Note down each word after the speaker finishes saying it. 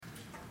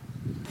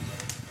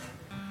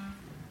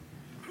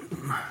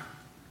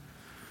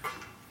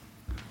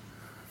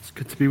It's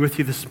good to be with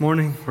you this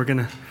morning. We're going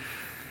to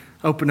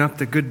open up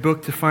the good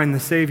book to find the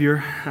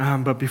Savior.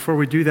 But before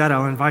we do that,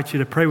 I'll invite you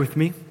to pray with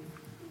me.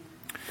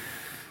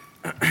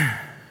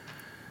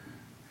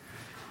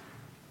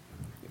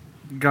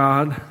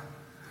 God,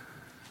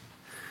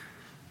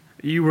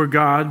 you were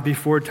God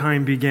before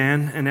time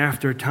began and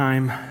after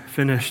time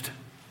finished.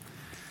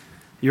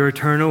 You're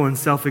eternal and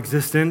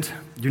self-existent.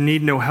 You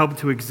need no help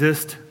to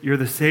exist. You're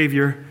the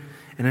Savior.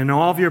 And in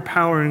all of your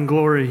power and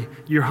glory,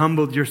 you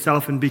humbled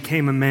yourself and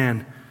became a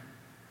man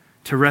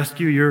to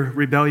rescue your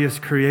rebellious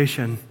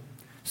creation,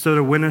 so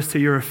to win us to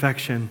your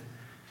affection.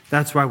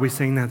 That's why we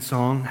sing that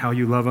song, How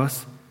You Love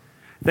Us.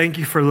 Thank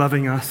you for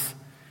loving us,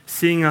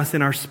 seeing us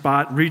in our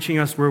spot, reaching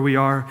us where we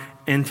are,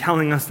 and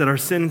telling us that our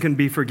sin can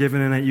be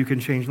forgiven and that you can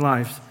change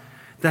lives.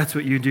 That's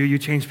what you do. You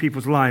change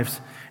people's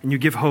lives, and you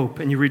give hope,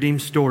 and you redeem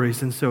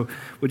stories. And so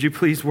would you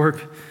please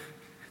work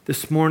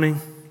this morning?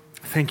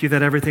 Thank you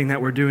that everything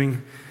that we're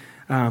doing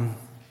and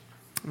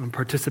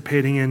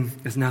participating in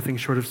is nothing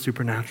short of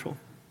supernatural.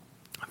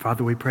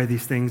 Father, we pray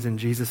these things in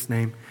Jesus'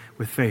 name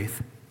with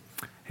faith.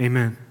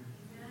 Amen.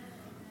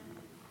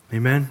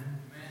 Amen.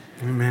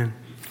 Amen.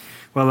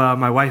 Well,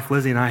 my wife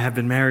Lizzie and I have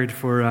been married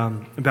for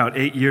about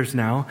 8 years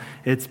now.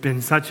 It's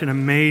been such an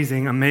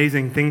amazing,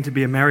 amazing thing to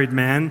be a married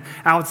man.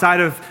 Outside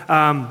of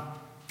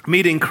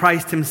meeting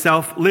Christ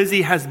himself,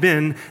 Lizzie has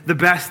been the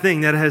best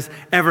thing that has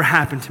ever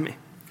happened to me.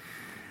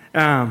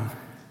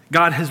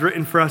 God has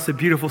written for us a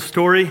beautiful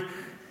story.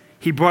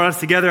 He brought us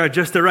together at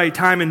just the right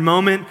time and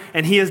moment,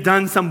 and he has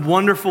done some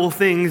wonderful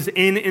things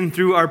in and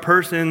through our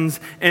persons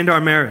and our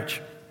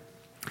marriage.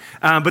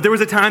 But there was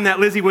a time that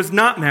Lizzie was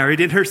not married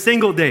in her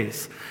single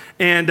days.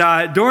 And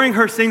during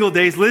her single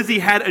days, Lizzie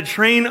had a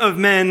train of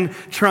men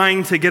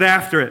trying to get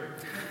after it.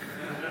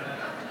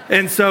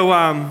 And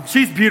so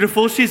she's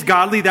beautiful, she's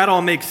godly, that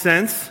all makes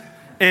sense.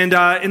 And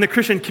in the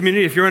Christian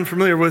community, if you're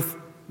unfamiliar with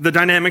the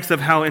dynamics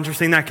of how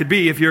interesting that could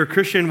be, if you're a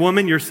Christian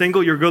woman, you're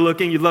single, you're good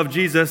looking, you love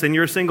Jesus, and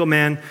you're a single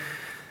man,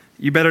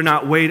 you better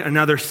not wait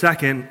another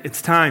second. It's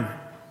time.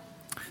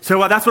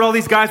 So that's what all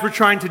these guys were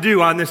trying to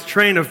do on this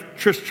train of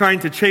just trying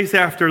to chase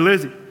after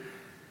Lizzie.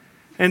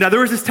 And there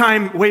was this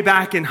time way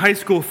back in high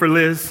school for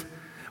Liz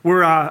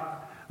where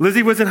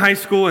Lizzie was in high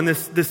school, and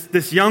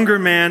this younger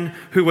man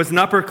who was an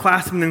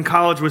upperclassman in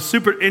college was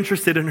super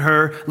interested in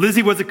her.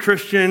 Lizzie was a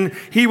Christian.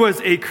 He was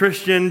a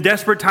Christian.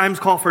 Desperate times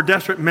call for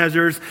desperate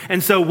measures.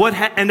 And so what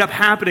ended up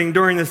happening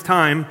during this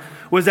time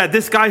was that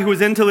this guy who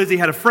was into Lizzie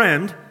had a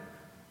friend.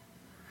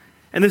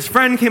 And this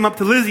friend came up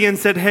to Lizzie and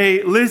said,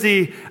 "Hey,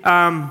 Lizzie,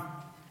 I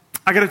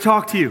got to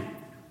talk to you.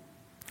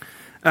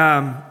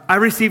 I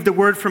received a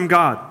word from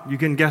God." You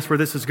can guess where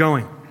this is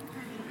going.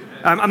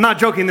 I'm not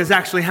joking. This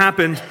actually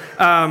happened.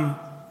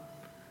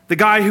 The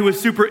guy who was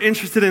super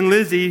interested in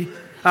Lizzie,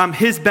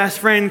 his best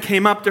friend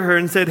came up to her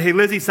and said, "Hey,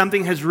 Lizzie,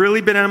 something has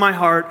really been on my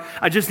heart.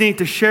 I just need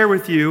to share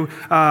with you."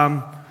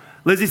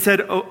 Lizzie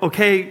said,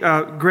 "Okay,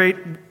 great.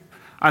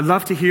 I'd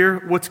love to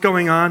hear what's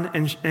going on."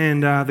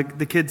 And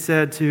the kid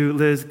said to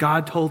Liz,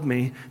 "God told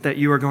me that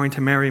you are going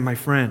to marry my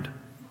friend."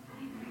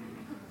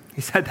 He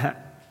said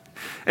that.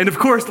 And of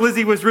course,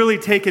 Lizzie was really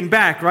taken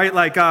back, right?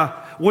 Like,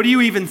 what do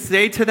you even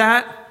say to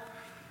that?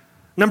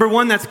 Number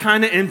one, that's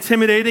kind of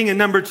intimidating. And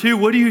number two,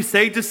 what do you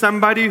say to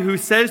somebody who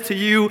says to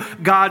you,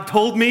 "God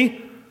told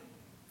me"?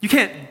 You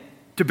can't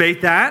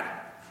debate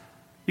that.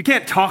 You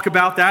can't talk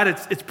about that.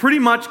 It's pretty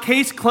much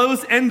case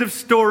closed, end of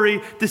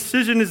story,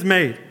 decision is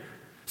made.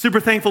 Super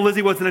thankful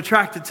Lizzie wasn't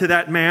attracted to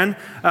that man.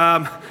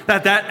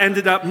 That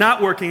ended up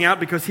not working out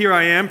because here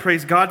I am.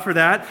 Praise God for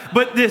that.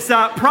 But this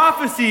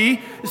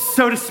prophecy,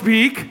 so to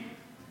speak,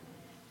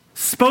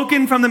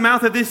 spoken from the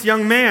mouth of this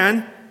young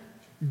man,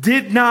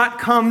 did not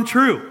come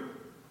true.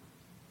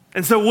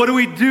 And so what do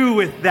we do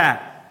with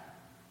that?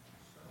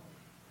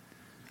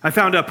 I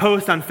found a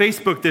post on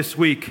Facebook this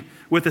week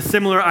with a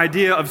similar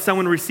idea of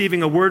someone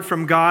receiving a word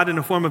from God in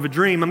the form of a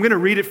dream. I'm going to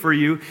read it for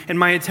you, and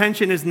my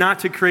intention is not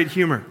to create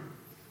humor.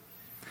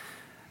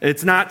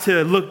 It's not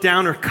to look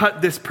down or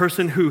cut this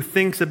person who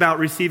thinks about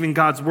receiving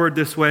God's word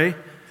this way,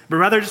 but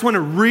rather I just want to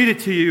read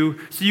it to you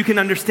so you can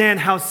understand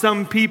how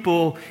some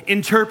people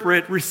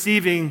interpret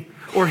receiving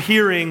or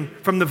hearing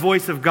from the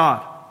voice of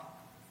God.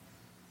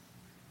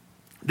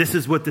 This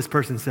is what this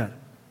person said.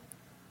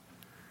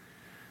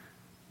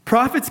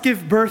 "Prophets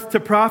give birth to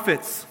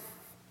prophets.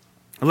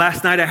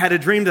 Last night I had a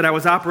dream that I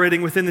was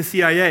operating within the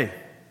CIA.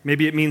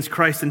 Maybe it means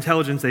Christ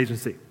Intelligence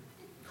Agency.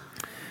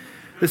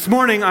 This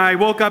morning I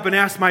woke up and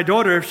asked my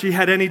daughter if she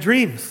had any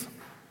dreams.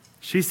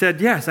 She said,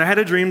 yes, I had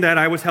a dream that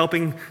I was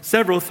helping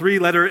several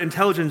 3-letter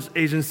intelligence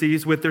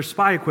agencies with their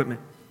spy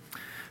equipment,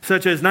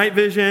 such as night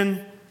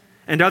vision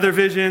and other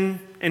vision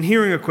and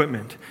hearing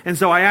equipment. And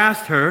so I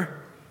asked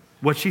her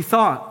what she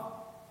thought.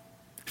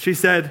 She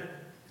said,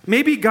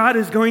 maybe God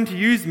is going to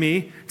use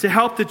me to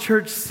help the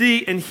church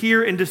see and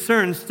hear and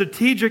discern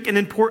strategic and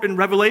important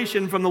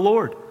revelation from the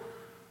Lord.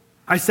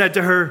 I said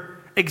to her,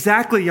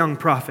 exactly, young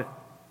prophet.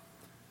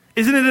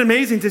 Isn't it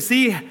amazing to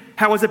see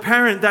how as a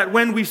parent that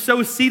when we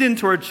sow seed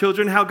into our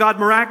children, how God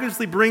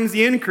miraculously brings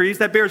the increase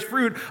that bears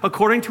fruit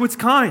according to its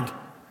kind.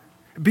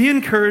 Be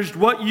encouraged,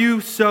 what you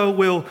sow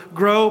will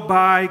grow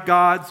by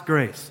God's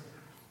grace.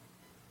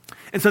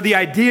 And so the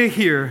idea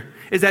here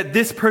is that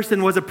this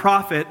person was a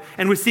prophet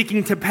and was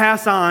seeking to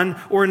pass on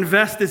or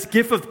invest this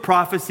gift of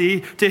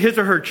prophecy to his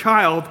or her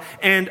child.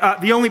 And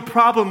the only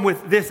problem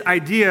with this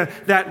idea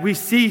that we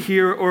see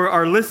here or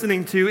are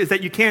listening to is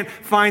that you can't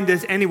find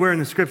this anywhere in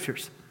the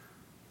scriptures.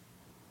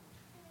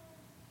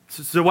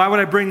 So why would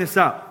I bring this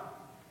up?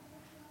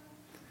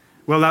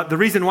 Well, the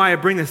reason why I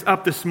bring this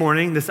up this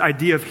morning, this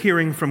idea of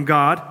hearing from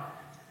God,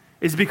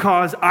 is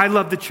because I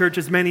love the church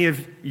as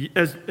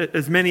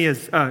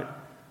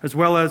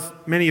well as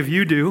many of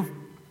you do.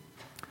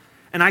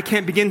 And I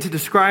can't begin to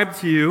describe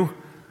to you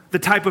the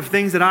type of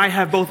things that I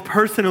have both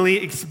personally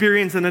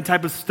experienced and the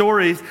type of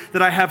stories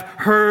that I have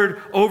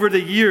heard over the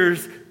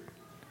years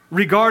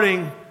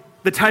regarding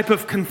the type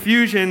of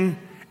confusion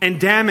and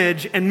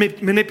damage and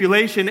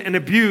manipulation and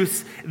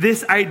abuse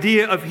this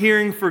idea of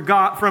hearing from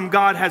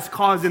God has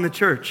caused in the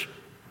church.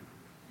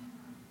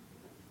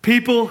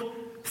 People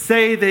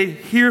say they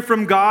hear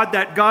from God,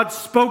 that God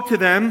spoke to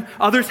them.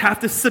 Others have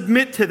to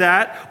submit to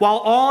that, while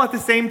all at the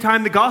same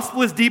time the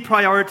gospel is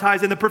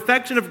deprioritized and the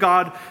perfection of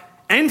God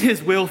and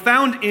His will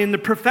found in the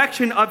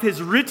perfection of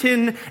His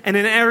written and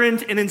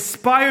inerrant and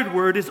inspired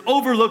word is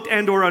overlooked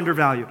and or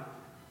undervalued.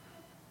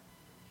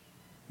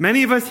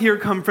 Many of us here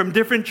come from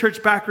different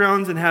church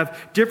backgrounds and have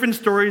different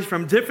stories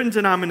from different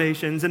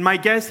denominations, and my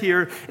guess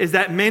here is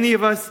that many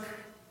of us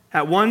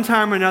at one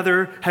time or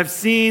another have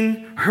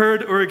seen,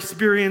 heard, or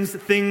experienced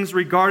things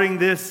regarding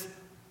this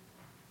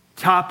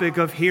topic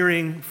of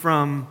hearing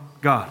from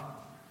God.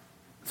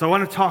 So I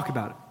want to talk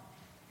about it.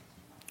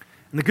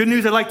 And the good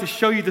news I'd like to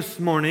show you this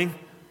morning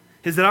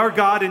is that our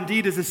God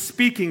indeed is a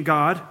speaking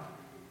God,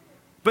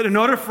 but in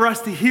order for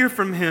us to hear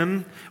from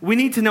Him, we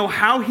need to know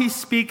how He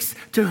speaks,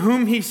 to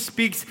whom He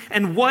speaks,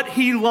 and what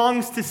He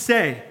longs to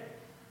say.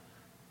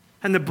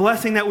 And the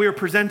blessing that we are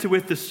presented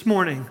with this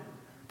morning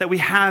that we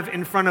have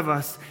in front of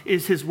us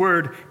is His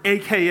Word,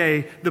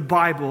 aka the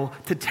Bible,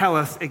 to tell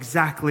us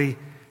exactly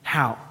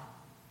how.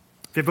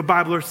 If you have a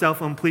Bible or cell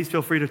phone, please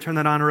feel free to turn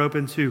that on or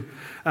open to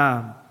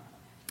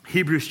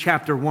Hebrews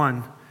chapter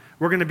 1.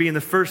 We're going to be in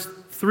the first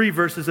 3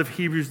 verses of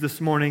Hebrews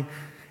this morning.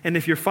 And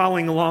if you're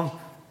following along,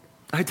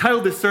 I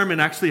titled this sermon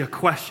actually a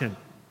question.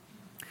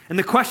 And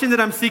the question that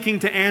I'm seeking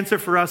to answer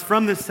for us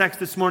from this text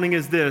this morning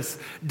is this: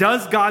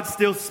 does God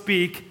still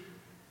speak?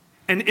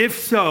 And if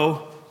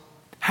so,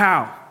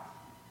 how?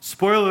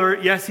 Spoiler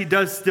alert, yes, He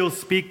does still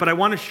speak, but I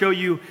want to show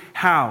you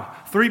how.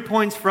 3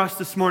 points for us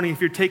this morning, if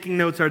you're taking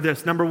notes, are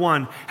this. Number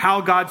 1, how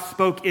God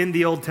spoke in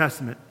the Old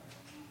Testament.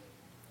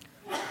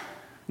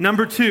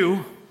 Number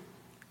 2,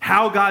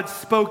 how God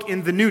spoke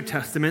in the New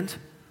Testament.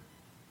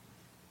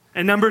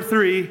 And number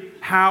 3,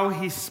 how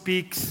He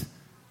speaks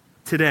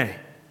today.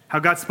 How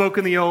God spoke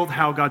in the Old,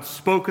 how God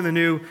spoke in the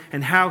New,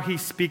 and how He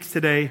speaks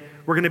today.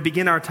 We're going to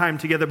begin our time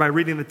together by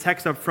reading the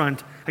text up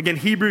front. Again,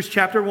 Hebrews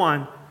chapter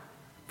 1,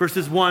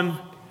 verses 1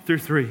 through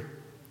 3.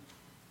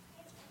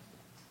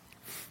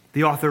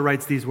 The author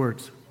writes these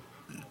words.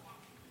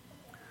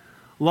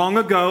 Long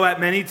ago,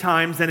 at many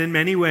times and in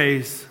many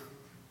ways,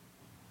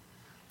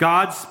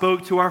 God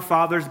spoke to our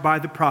fathers by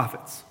the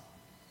prophets.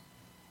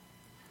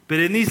 But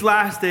in these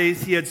last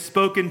days, He had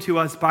spoken to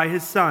us by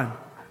His Son,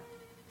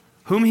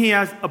 whom He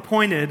has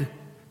appointed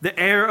the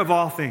heir of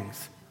all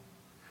things,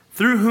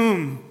 through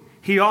whom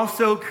He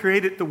also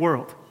created the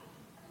world.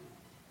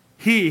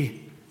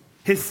 He,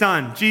 His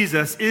Son,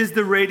 Jesus, is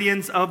the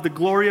radiance of the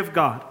glory of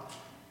God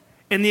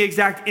and the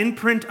exact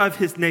imprint of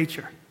His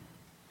nature.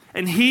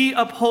 And He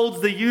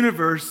upholds the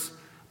universe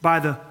by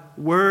the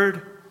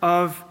word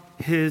of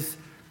His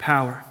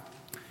power.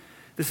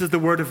 This is the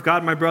word of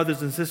God, my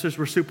brothers and sisters.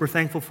 We're super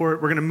thankful for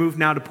it. We're going to move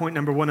now to point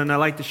number 1, and I'd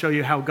like to show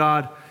you how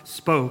God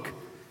spoke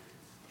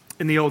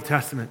in the Old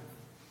Testament.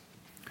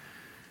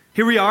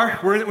 Here we are.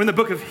 We're in the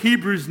book of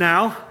Hebrews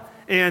now,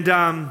 and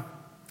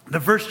the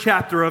first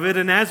chapter of it.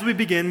 And as we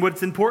begin,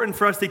 what's important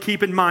for us to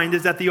keep in mind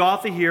is that the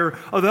author here,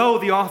 although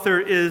the author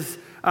is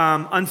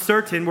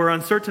uncertain, we're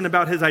uncertain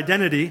about his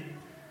identity,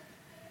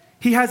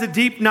 he has a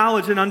deep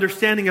knowledge and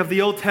understanding of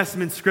the Old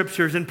Testament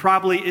scriptures and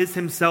probably is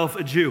himself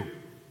a Jew.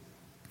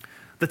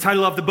 The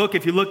title of the book,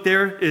 if you look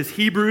there, is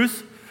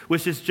Hebrews,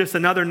 which is just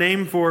another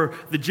name for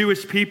the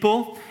Jewish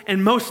people.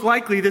 And most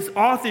likely this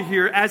author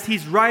here, as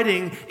he's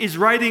writing, is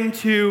writing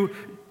to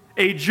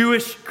a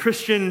Jewish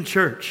Christian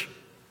church.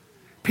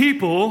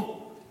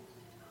 People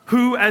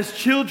who, as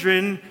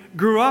children,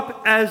 grew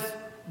up as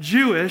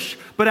Jewish,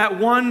 but at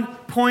one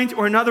point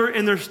or another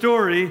in their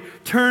story,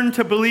 turned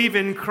to believe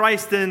in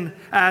Christ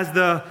as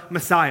the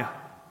Messiah.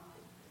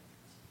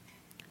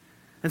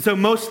 And so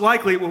most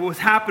likely what was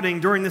happening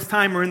during this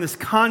time or in this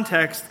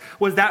context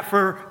was that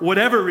for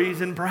whatever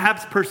reason,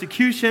 perhaps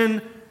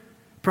persecution,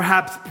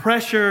 perhaps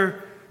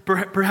pressure,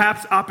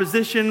 perhaps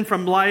opposition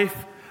from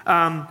life,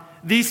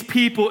 these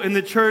people in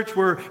the church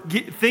were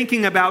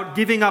thinking about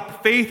giving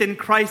up faith in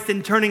Christ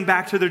and turning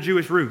back to their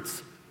Jewish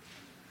roots.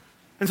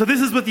 And so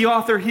this is what the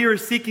author here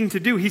is seeking to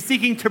do. He's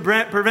seeking to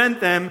prevent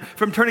them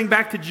from turning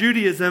back to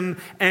Judaism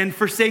and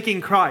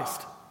forsaking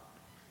Christ.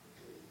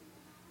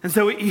 And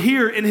so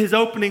here in his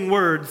opening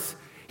words,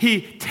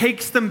 he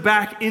takes them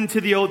back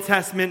into the Old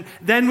Testament,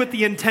 then with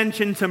the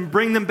intention to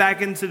bring them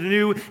back into the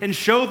New and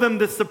show them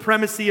the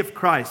supremacy of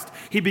Christ.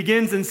 He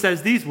begins and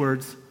says these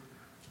words,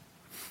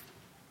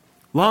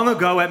 "Long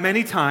ago, at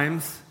many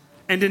times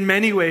and in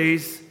many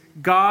ways,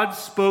 God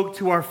spoke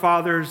to our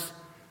fathers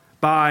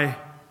by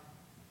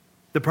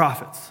the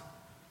prophets."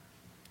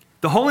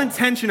 The whole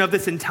intention of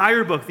this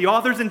entire book, the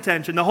author's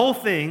intention, the whole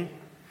thing,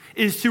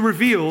 is to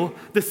reveal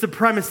the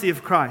supremacy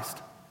of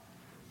Christ.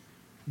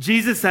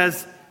 Jesus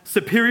as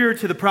superior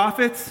to the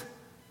prophets,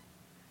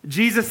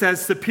 Jesus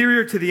as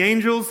superior to the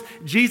angels,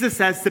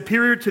 Jesus as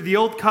superior to the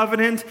old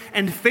covenant,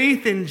 and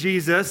faith in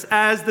Jesus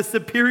as the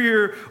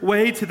superior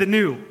way to the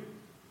new.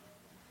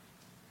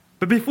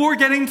 But before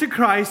getting to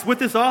Christ, what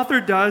this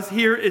author does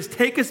here is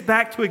take us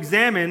back to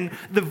examine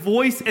the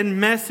voice and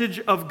message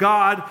of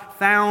God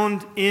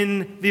found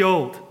in the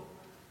Old.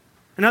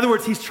 In other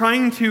words, he's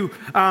trying to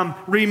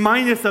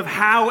remind us of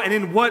how and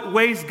in what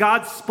ways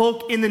God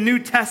spoke in the New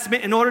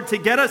Testament in order to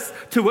get us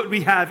to what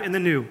we have in the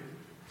New.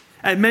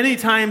 At many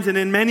times and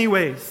in many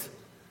ways.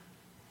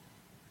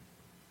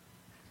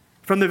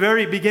 From the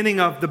very beginning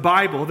of the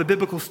Bible, the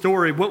biblical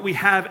story, what we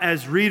have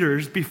as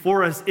readers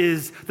before us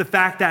is the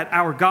fact that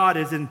our God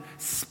is a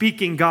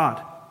speaking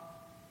God.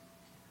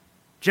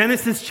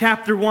 Genesis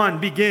chapter 1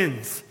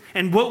 begins,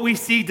 and what we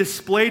see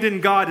displayed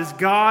in God is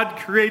God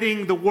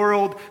creating the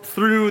world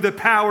through the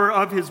power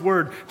of his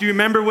word. Do you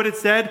remember what it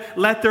said?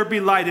 Let there be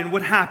light. And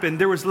what happened?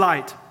 There was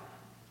light.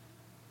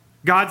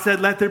 God said,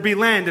 let there be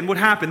land. And what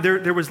happened?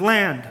 There was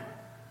land.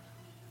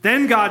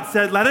 Then God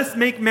said, let us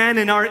make man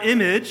in our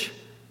image.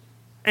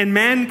 And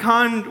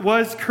mankind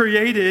was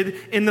created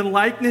in the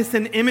likeness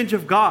and image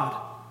of God.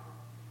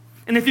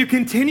 And if you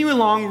continue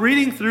along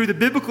reading through the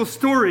biblical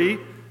story,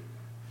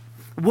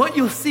 what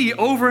you'll see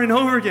over and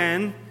over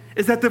again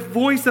is that the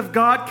voice of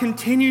God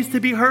continues to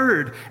be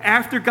heard.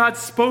 After God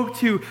spoke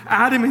to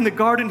Adam in the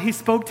garden, he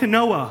spoke to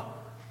Noah.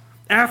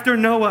 After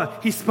Noah,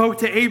 he spoke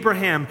to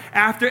Abraham.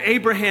 After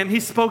Abraham,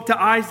 he spoke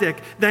to Isaac,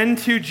 then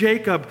to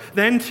Jacob,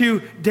 then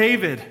to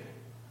David.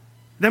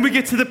 Then we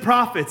get to the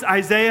prophets,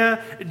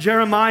 Isaiah,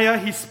 Jeremiah,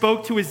 he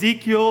spoke to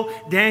Ezekiel,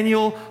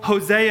 Daniel,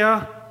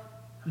 Hosea,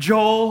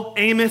 Joel,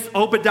 Amos,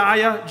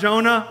 Obadiah,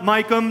 Jonah,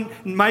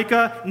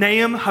 Micah,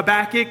 Nahum,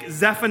 Habakkuk,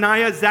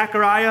 Zephaniah,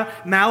 Zechariah,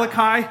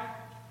 Malachi.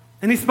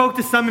 And he spoke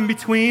to some in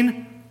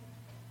between,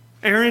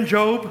 Aaron,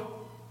 Job.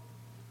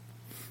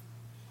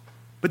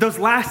 But those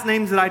last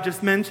names that I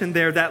just mentioned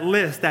there, that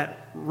list,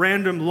 that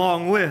random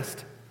long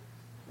list,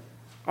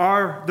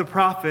 are the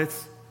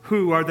prophets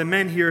who are the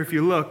men here, if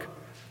you look,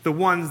 the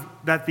ones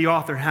that the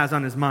author has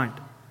on his mind.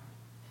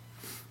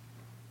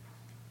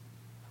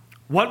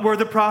 What were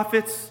the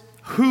prophets?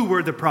 Who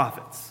were the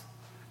prophets?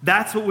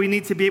 That's what we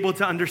need to be able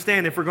to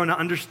understand if we're going to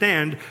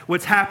understand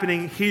what's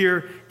happening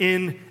here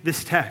in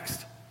this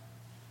text.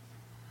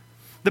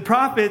 The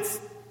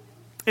prophets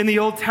in the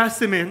Old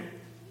Testament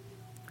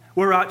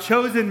were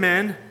chosen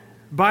men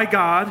by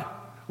God,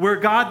 where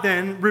God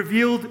then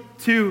revealed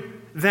to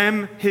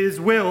them his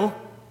will.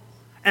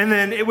 And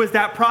then it was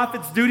that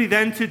prophet's duty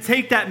then to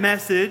take that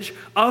message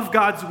of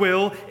God's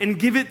will and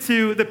give it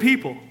to the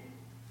people.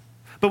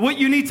 But what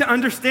you need to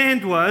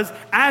understand was,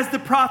 as the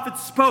prophet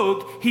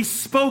spoke, he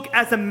spoke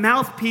as a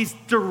mouthpiece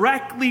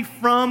directly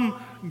from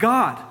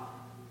God.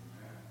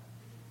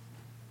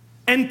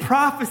 And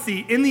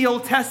prophecy in the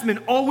Old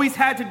Testament always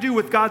had to do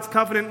with God's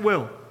covenant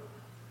will.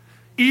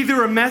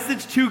 Either a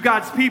message to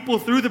God's people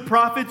through the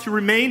prophet to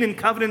remain in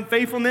covenant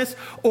faithfulness,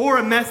 or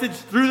a message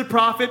through the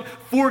prophet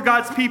for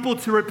God's people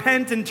to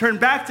repent and turn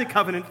back to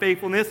covenant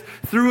faithfulness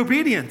through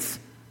obedience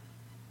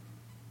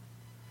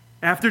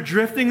after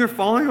drifting or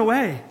falling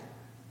away.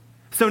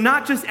 So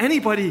not just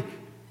anybody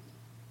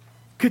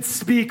could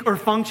speak or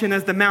function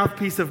as the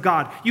mouthpiece of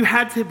God. You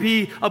had to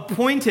be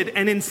appointed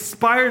and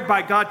inspired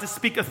by God to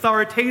speak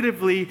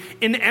authoritatively,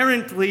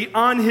 inerrantly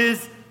on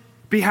his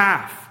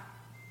behalf.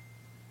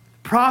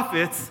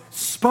 Prophets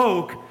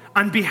spoke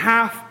on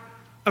behalf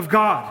of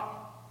God.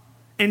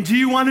 And do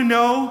you want to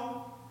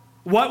know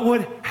what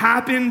would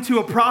happen to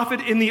a prophet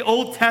in the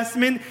Old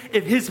Testament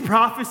if his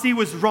prophecy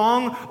was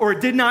wrong or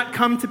did not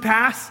come to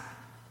pass?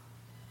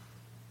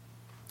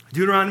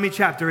 Deuteronomy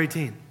chapter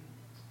 18.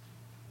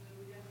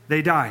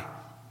 They die.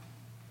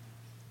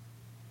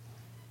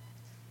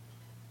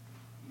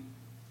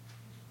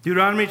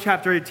 Deuteronomy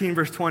chapter 18,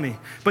 verse 20.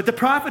 But the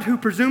prophet who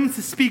presumes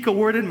to speak a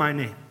word in my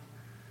name,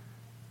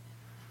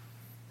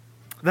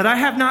 that I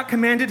have not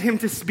commanded him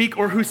to speak,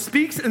 or who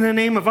speaks in the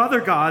name of other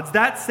gods,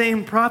 that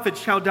same prophet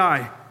shall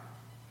die.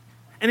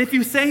 And if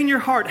you say in your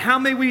heart, how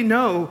may we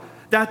know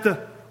that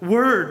the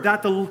word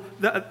that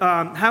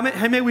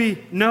how may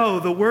we know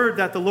the word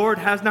that the Lord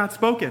has not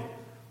spoken?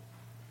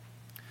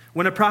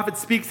 When a prophet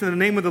speaks in the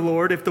name of the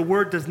Lord, if the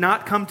word does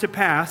not come to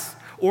pass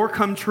or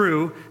come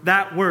true,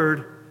 that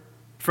word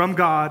from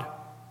God,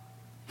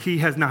 he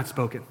has not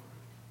spoken.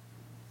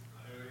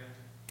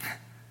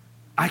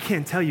 I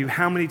can't tell you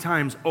how many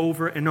times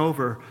over and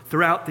over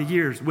throughout the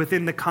years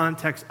within the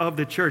context of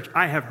the church,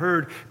 I have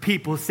heard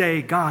people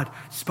say, God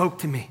spoke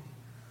to me.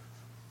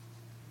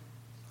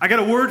 I got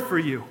a word for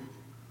you.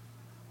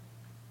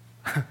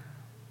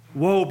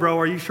 Whoa, bro,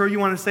 are you sure you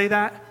want to say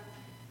that?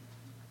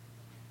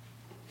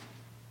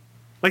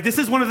 Like, this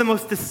is one of the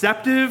most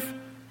deceptive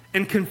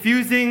and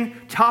confusing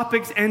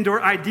topics and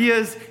or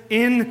ideas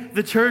in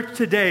the church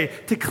today.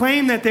 To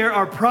claim that there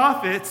are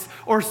prophets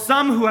or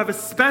some who have a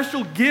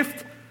special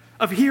gift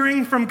of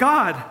hearing from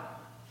God.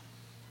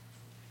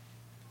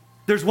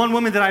 There's one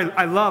woman that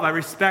I love, I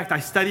respect, I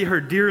study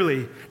her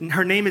dearly.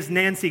 Her name is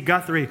Nancy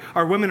Guthrie.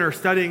 Our women are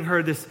studying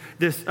her this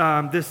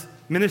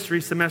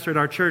ministry semester at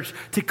our church.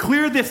 To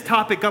clear this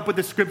topic up with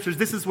the scriptures,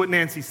 this is what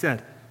Nancy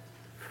said.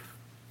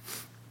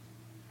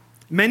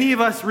 Many of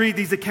us read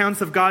these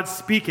accounts of God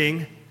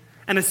speaking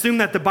and assume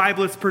that the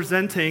Bible is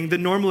presenting the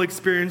normal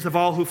experience of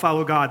all who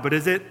follow God, but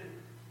is it?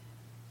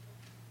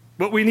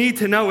 What we need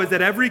to know is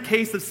that every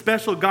case of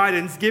special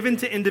guidance given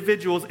to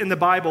individuals in the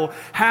Bible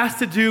has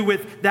to do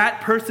with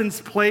that person's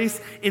place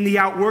in the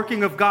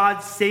outworking of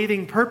God's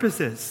saving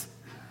purposes.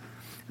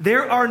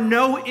 There are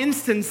no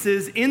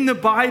instances in the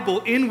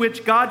Bible in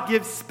which God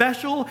gives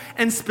special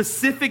and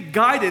specific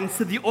guidance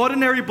to the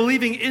ordinary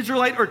believing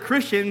Israelite or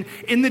Christian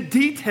in the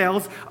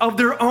details of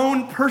their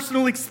own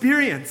personal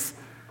experience.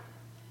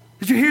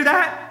 Did you hear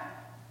that?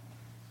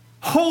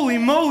 Holy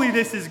moly,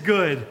 this is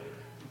good.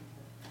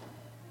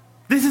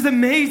 This is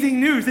amazing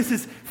news. This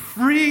is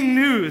freeing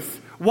news.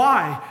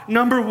 Why?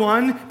 Number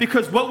one,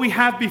 because what we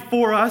have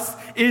before us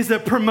is a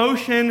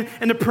promotion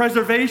and a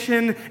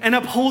preservation and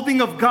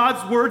upholding of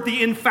God's word,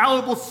 the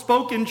infallible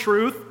spoken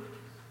truth,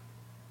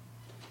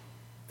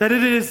 that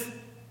it is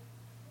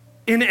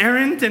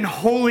inerrant and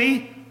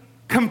holy,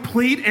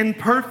 complete and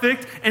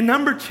perfect. And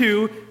number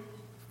two,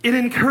 it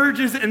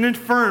encourages and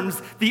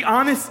affirms the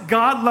honest,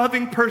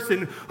 God-loving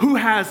person who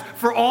has,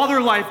 for all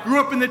their life, grew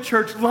up in the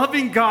church,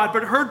 loving God,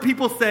 but heard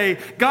people say,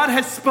 God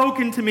has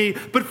spoken to me,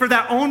 but for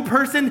that own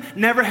person,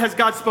 never has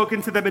God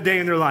spoken to them a day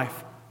in their life.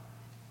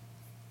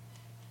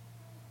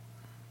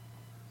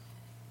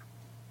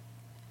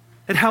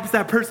 It helps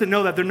that person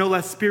know that they're no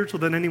less spiritual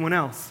than anyone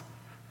else.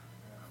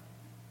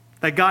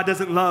 That God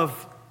doesn't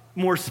love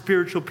more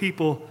spiritual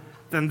people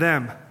than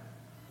them.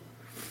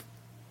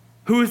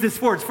 Who is this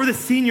for? It's for the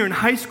senior in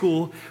high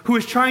school who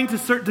is trying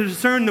to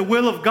discern the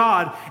will of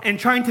God and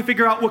trying to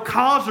figure out what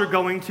college they're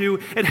going to.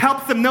 It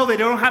helps them know they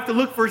don't have to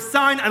look for a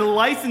sign on a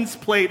license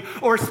plate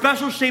or a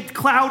special shaped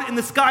cloud in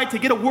the sky to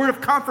get a word of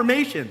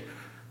confirmation.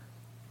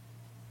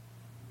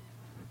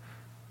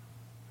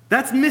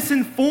 That's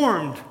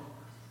misinformed.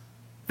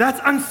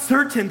 That's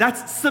uncertain.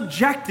 That's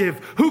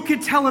subjective. Who can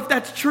tell if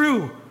that's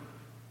true?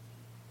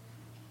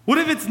 What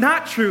if it's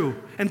not true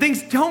and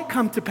things don't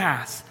come to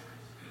pass?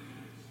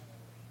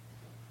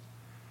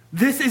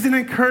 This is an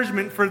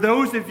encouragement for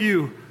those of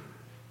you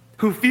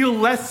who feel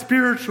less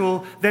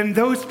spiritual than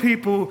those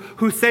people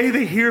who say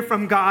they hear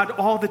from God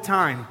all the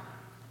time.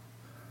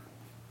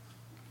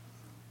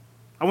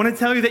 I want to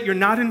tell you that you're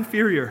not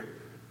inferior,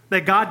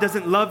 that God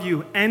doesn't love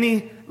you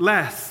any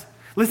less.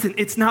 Listen,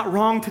 it's not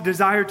wrong to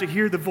desire to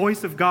hear the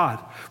voice of God.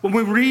 When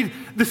we read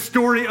the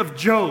story of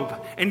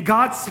Job and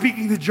God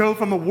speaking to Job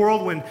from a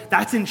whirlwind,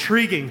 that's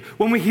intriguing.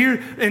 When we hear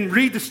and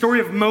read the story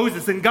of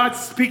Moses and God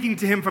speaking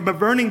to him from a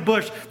burning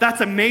bush,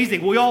 that's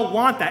amazing. We all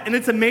want that, and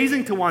it's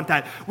amazing to want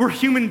that. We're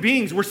human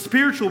beings. We're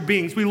spiritual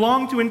beings. We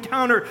long to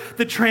encounter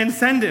the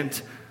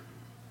transcendent.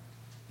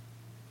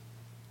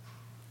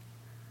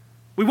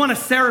 We want a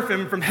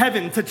seraphim from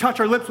heaven to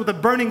touch our lips with a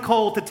burning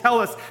coal to tell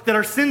us that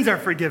our sins are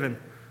forgiven.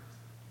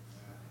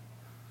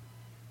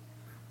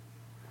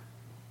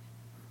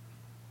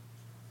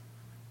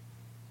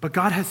 But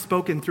God has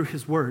spoken through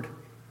his word.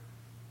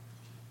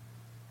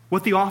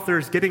 What the author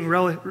is getting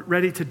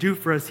ready to do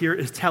for us here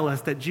is tell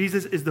us that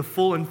Jesus is the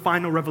full and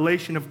final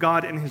revelation of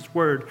God in his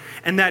word,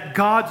 and that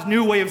God's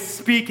new way of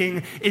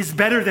speaking is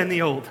better than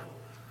the old.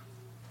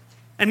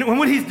 And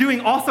what he's doing,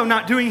 also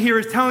not doing here,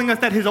 is telling us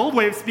that his old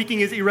way of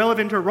speaking is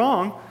irrelevant or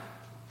wrong.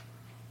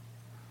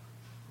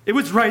 It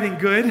was right and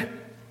good.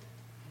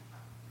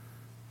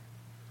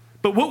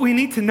 But what we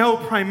need to know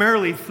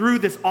primarily through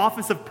this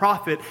office of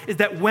prophet is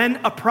that when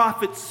a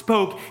prophet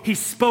spoke, he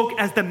spoke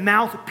as the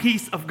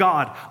mouthpiece of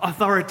God,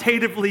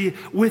 authoritatively,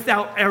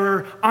 without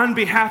error, on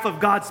behalf of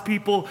God's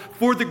people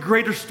for the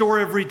greater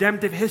story of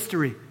redemptive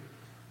history.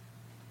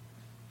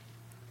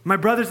 My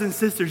brothers and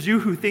sisters,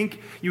 you who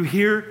think you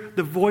hear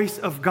the voice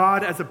of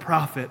God as a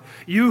prophet,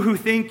 you who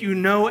think you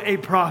know a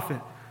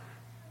prophet,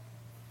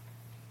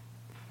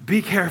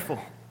 be careful.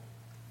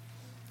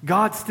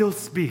 God still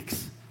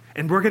speaks.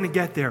 And we're going to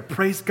get there.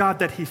 Praise God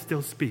that he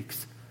still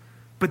speaks.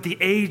 But the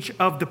age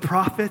of the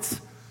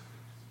prophets,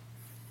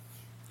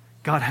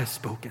 God has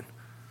spoken.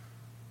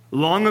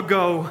 Long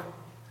ago,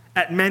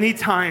 at many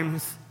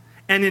times,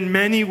 and in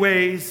many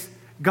ways,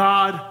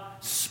 God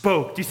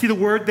spoke. Do you see the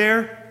word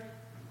there?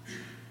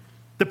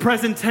 The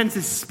present tense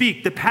is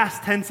speak. The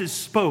past tense is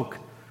spoke.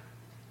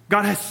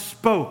 God has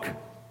spoke.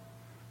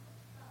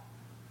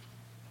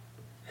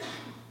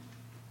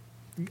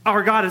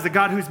 Our God is a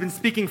God who's been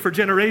speaking for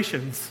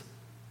generations.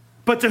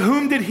 But to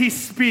whom did he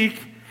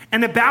speak,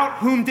 and about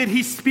whom did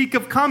he speak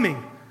of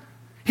coming?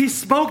 He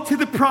spoke to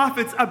the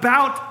prophets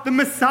about the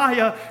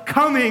Messiah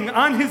coming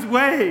on his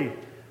way.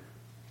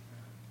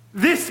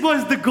 This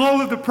was the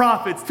goal of the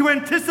prophets, to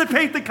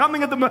anticipate the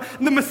coming of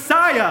the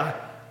Messiah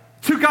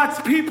to God's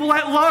people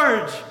at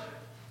large.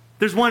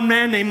 There's one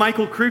man named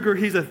Michael Kruger.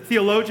 He's a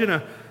theologian,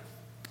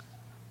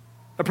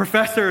 a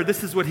professor.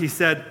 This is what he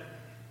said.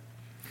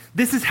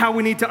 This is how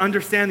we need to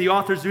understand the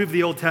author's view of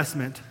the Old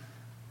Testament.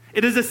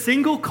 It is a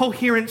single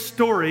coherent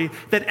story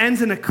that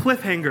ends in a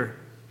cliffhanger,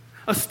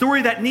 a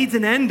story that needs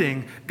an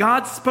ending.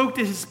 God spoke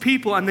to his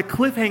people, and the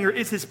cliffhanger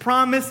is his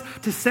promise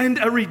to send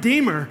a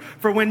redeemer.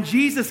 For when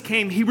Jesus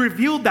came, he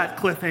revealed that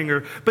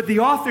cliffhanger. But the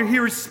author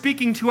here is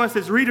speaking to us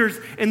as readers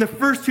in the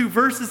first two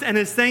verses and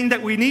is saying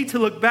that we need to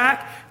look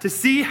back to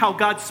see how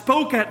God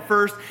spoke at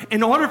first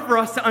in order for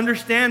us to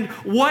understand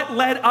what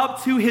led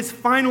up to his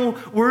final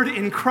word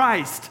in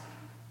Christ.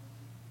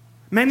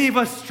 Many of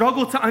us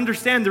struggle to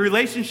understand the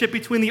relationship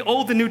between the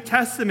Old and New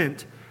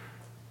Testament.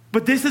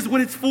 But this is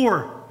what it's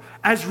for,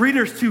 as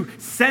readers, to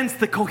sense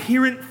the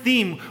coherent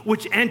theme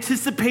which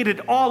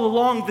anticipated all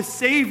along the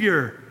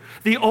Savior.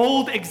 The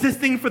old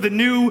existing for the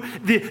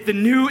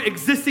new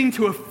existing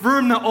to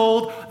affirm the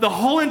old. The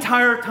whole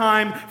entire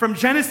time, from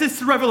Genesis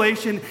to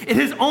Revelation, it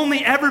has only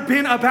ever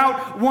been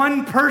about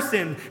one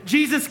person.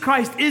 Jesus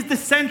Christ is the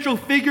central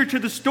figure to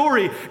the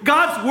story.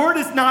 God's word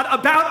is not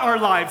about our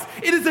lives.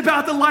 It is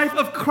about the life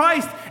of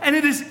Christ, and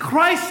it is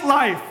Christ's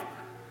life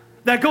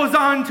that goes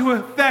on to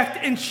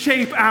affect and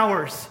shape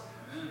ours.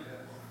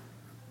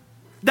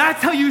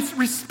 That's how you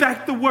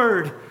respect the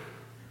word.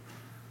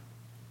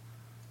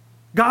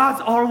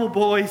 God's audible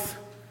voice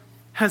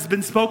has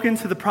been spoken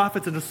to the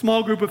prophets in a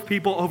small group of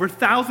people over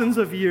thousands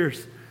of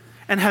years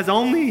and has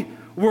only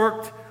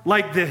worked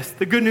like this.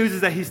 The good news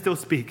is that he still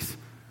speaks.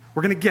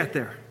 We're going to get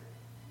there.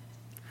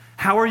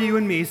 How are you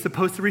and me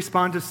supposed to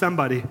respond to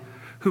somebody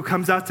who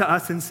comes out to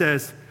us and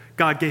says,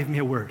 God gave me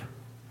a word?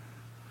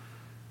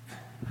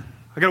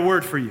 I got a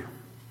word for you.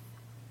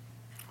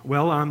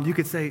 Well, you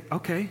could say,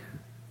 okay,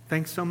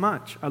 thanks so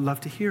much. I'd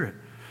love to hear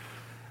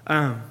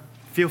it.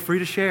 Feel free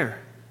to share.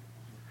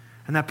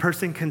 And that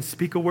person can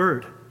speak a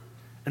word.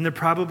 And they're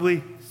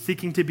probably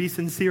seeking to be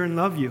sincere and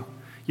love you.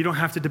 You don't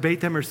have to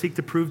debate them or seek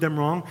to prove them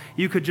wrong.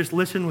 You could just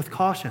listen with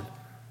caution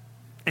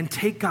and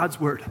take God's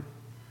word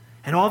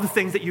and all the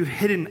things that you've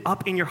hidden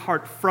up in your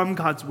heart from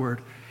God's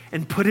word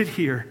and put it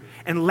here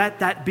and let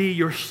that be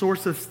your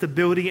source of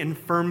stability and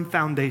firm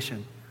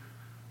foundation.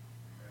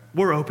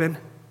 We're open.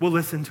 We'll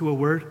listen to a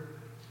word.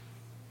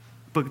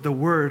 But the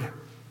word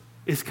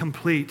is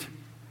complete.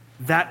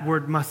 That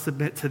word must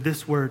submit to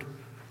this word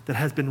that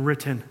has been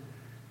written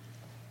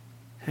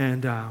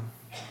and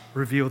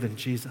revealed in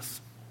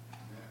Jesus.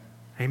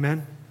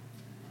 Amen?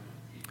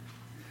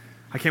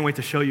 I can't wait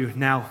to show you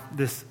now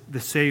the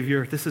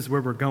Savior. This is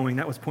where we're going.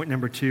 That was point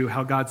number 2,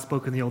 how God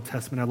spoke in the Old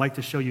Testament. I'd like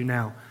to show you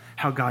now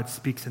how God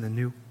speaks in the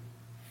New.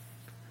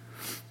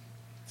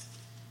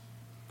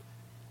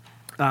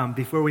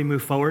 Before we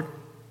move forward,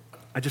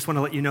 I just want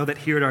to let you know that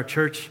here at our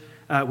church,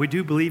 we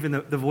do believe in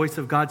the voice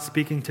of God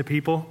speaking to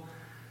people.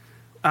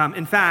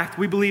 In fact,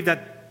 we believe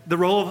that the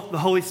role of the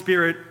Holy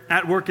Spirit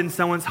at work in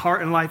someone's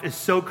heart and life is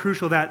so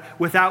crucial that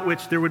without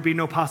which there would be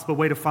no possible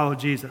way to follow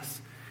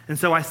Jesus. And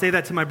so I say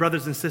that to my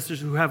brothers and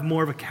sisters who have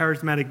more of a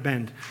charismatic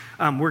bend.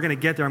 We're going to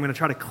get there. I'm going to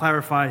try to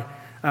clarify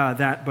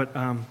that, but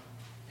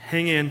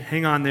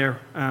hang on there.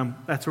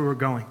 That's where we're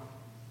going.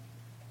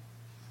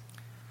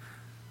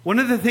 One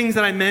of the things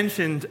that I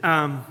mentioned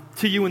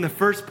to you in the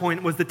first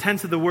point was the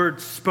tense of the word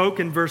spoke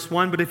in verse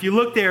 1. But if you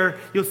look there,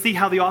 you'll see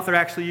how the author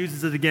actually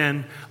uses it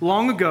again.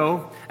 Long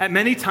ago, at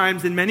many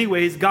times, in many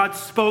ways, God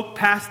spoke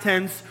past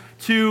tense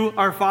to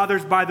our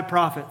fathers by the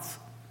prophets.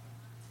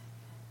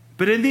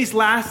 But in these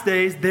last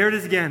days, there it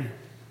is again.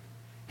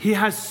 He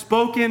has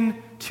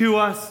spoken to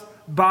us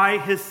by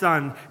his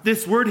Son.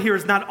 This word here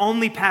is not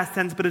only past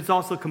tense, but it's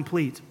also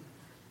complete.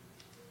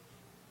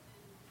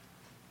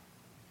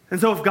 And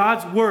so if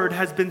God's word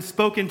has been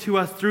spoken to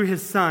us through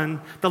his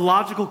Son, the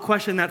logical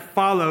question that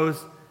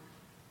follows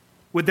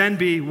would then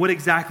be, what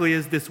exactly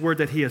is this word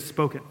that he has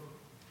spoken?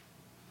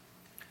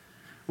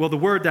 Well, the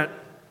word that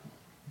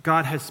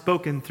God has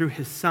spoken through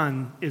his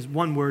Son is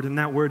one word, and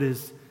that word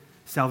is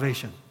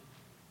salvation.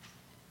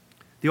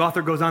 The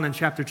author goes on in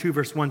chapter 2,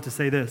 verse 1 to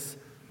say this.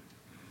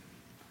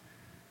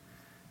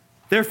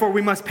 Therefore,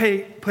 we must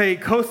pay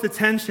close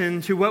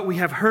attention to what we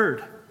have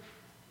heard,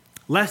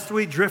 lest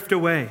we drift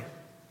away.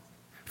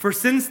 For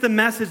since the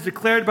message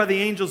declared by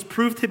the angels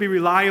proved to be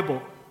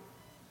reliable,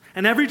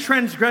 and every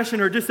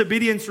transgression or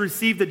disobedience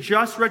received a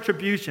just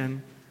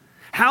retribution,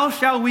 how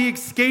shall we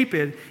escape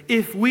it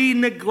if we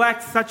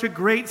neglect such a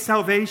great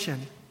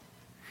salvation?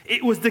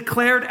 It was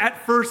declared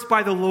at first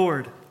by the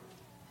Lord,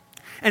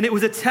 and it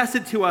was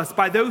attested to us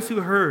by those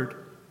who heard,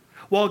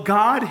 while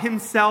God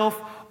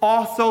himself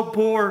also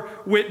bore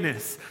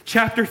witness.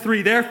 Chapter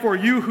 3, therefore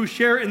you who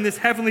share in this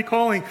heavenly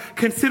calling,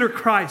 consider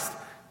Christ,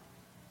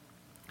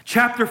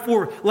 Chapter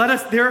 4, let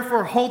us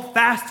therefore hold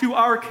fast to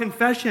our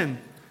confession.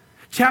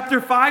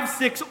 Chapter 5,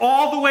 6,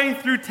 all the way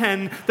through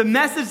 10, the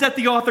message that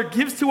the author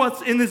gives to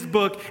us in this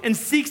book and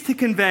seeks to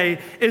convey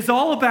is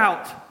all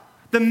about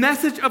the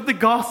message of the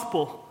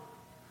gospel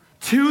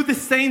to the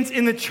saints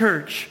in the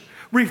church,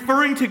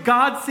 referring to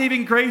God's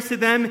saving grace to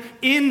them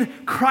in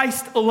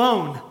Christ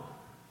alone.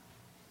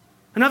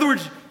 In other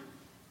words,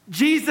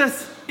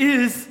 Jesus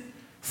is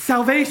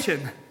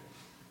salvation.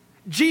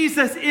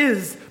 Jesus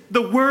is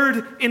the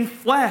Word in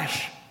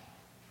flesh.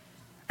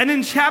 And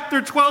in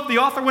chapter 12, the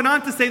author went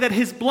on to say that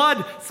his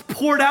blood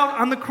poured out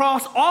on the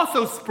cross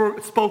also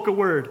spoke a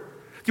word. Do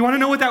you want to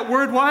know what that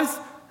word was?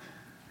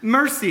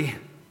 Mercy.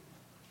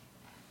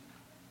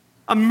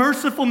 A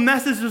merciful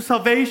message of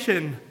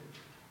salvation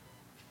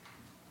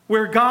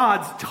where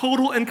God's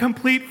total and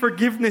complete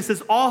forgiveness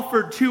is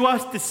offered to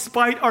us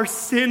despite our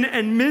sin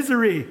and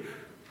misery.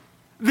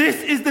 This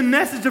is the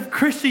message of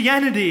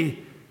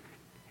Christianity.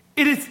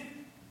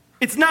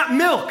 It's not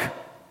milk.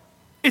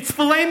 It's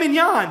filet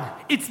mignon.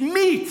 It's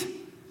meat.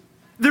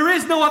 There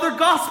is no other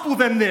gospel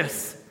than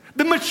this.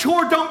 The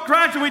mature don't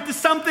graduate to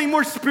something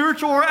more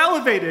spiritual or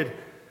elevated.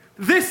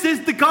 This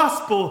is the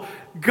gospel.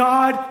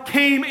 God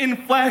came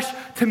in flesh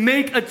to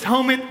make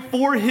atonement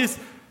for his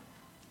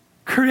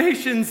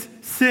creation's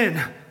sin.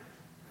 Amen.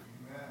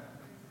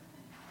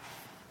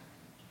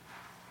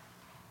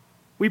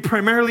 We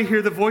primarily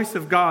hear the voice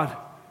of God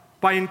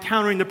by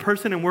encountering the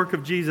person and work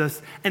of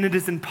Jesus, and it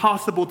is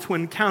impossible to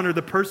encounter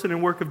the person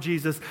and work of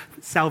Jesus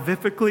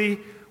salvifically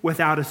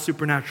without a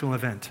supernatural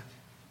event.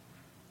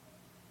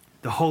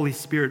 The Holy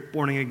Spirit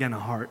born again a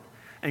heart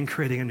and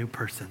creating a new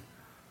person.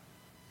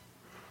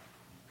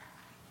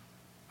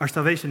 Our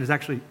salvation is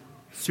actually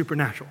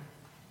supernatural.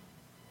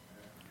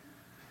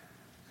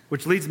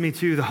 Which leads me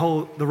to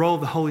the role of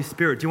the Holy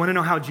Spirit. Do you want to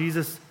know how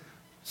Jesus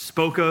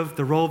spoke of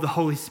the role of the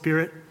Holy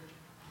Spirit?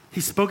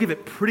 He spoke of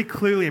it pretty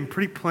clearly and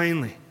pretty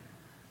plainly.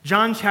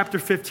 John chapter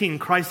 15,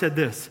 Christ said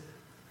this,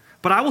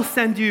 "But I will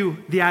send you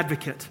the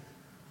advocate,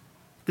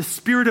 the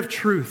Spirit of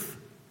truth.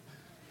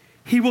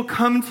 He will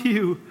come to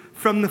you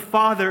from the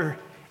Father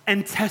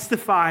and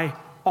testify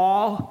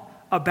all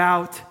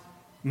about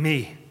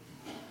me."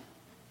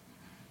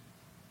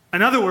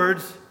 In other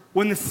words,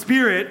 when the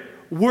Spirit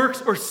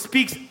works or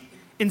speaks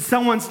in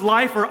someone's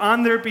life or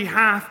on their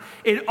behalf,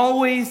 it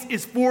always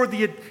is for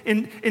the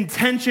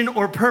intention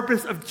or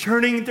purpose of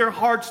turning their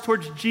hearts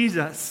towards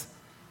Jesus.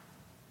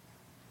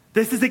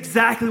 This is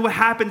exactly what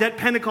happened at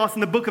Pentecost in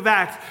the book of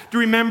Acts. Do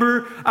you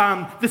remember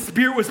the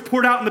Spirit was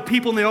poured out on the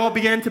people and they all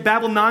began to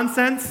babble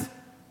nonsense?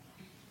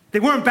 They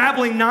weren't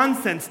babbling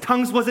nonsense.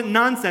 Tongues wasn't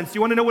nonsense. Do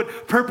you want to know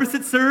what purpose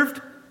it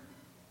served?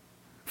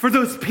 For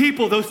those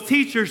people, those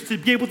teachers, to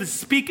be able to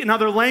speak in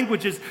other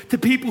languages to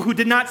people who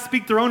did not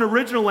speak their own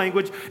original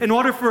language in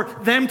order for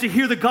them to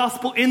hear the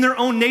gospel in their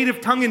own native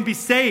tongue and be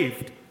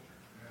saved.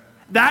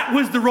 That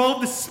was the role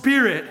of the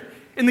Spirit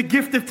in the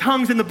gift of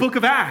tongues in the book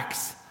of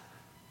Acts.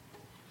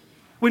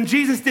 When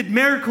Jesus did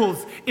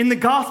miracles in the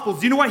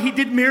Gospels, do you know why he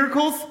did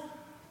miracles?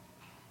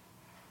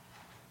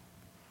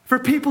 For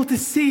people to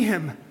see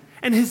him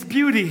and his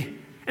beauty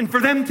and for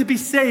them to be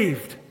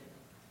saved.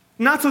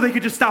 Not so they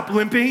could just stop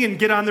limping and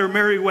get on their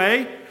merry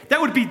way.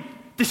 That would be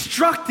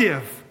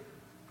destructive.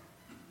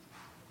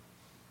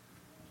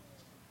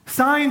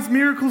 Signs,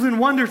 miracles, and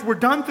wonders were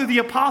done through the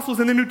apostles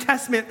in the New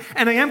Testament,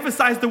 and I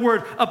emphasize the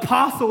word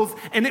apostles,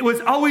 and it was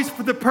always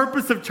for the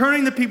purpose of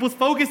turning the people's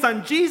focus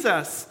on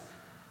Jesus.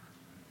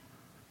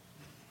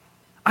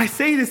 I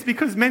say this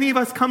because many of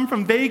us come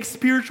from vague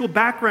spiritual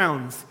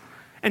backgrounds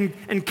and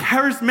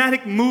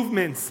charismatic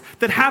movements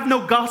that have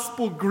no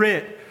gospel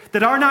grit,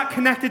 that are not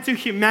connected to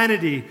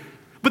humanity.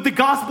 But the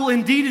gospel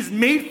indeed is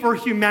made for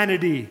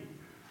humanity.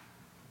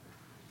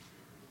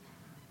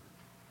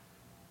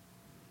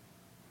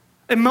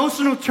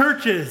 Emotional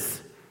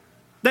churches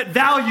that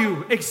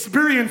value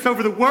experience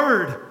over the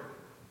word.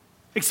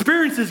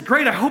 Experience is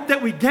great. I hope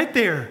that we get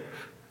there.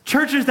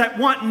 Churches that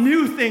want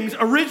new things,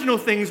 original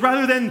things,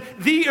 rather than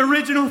the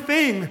original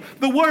thing,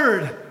 the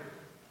word.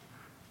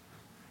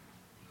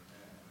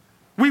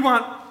 We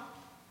want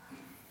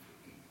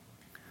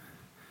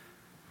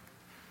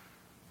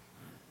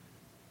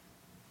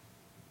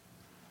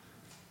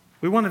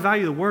to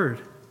value the word.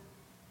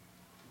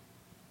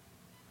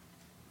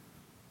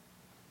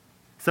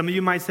 Some of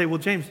you might say, well,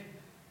 James,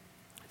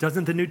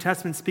 doesn't the New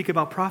Testament speak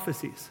about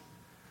prophecies?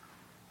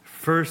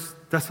 1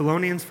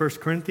 Thessalonians, 1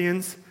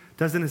 Corinthians,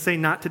 doesn't it say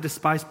not to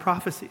despise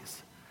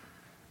prophecies?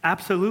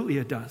 Absolutely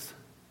it does.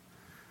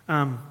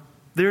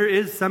 There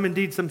is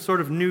some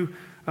sort of new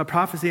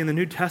prophecy in the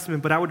New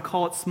Testament, but I would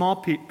call it small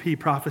p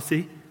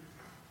prophecy.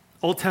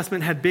 Old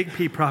Testament had big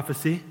P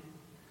prophecy.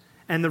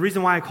 And the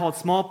reason why I call it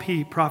small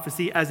p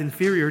prophecy as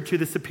inferior to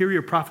the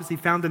superior prophecy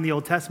found in the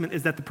Old Testament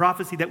is that the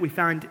prophecy that we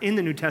find in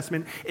the New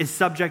Testament is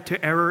subject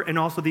to error and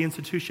also the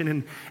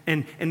institution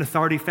and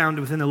authority found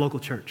within the local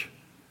church.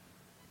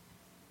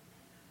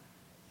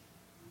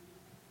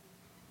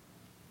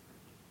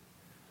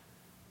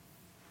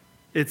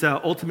 It's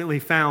ultimately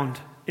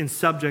found in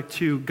subject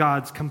to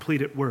God's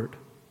completed word.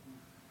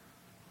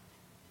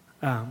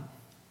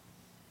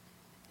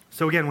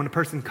 So again, when a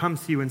person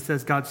comes to you and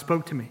says, God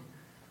spoke to me,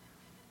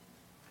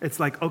 it's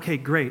like, okay,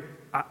 great.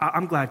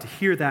 I'm glad to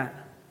hear that.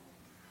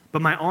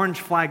 But my orange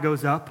flag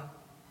goes up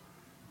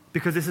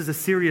because this is a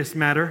serious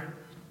matter.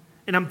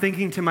 And I'm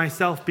thinking to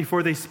myself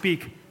before they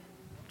speak,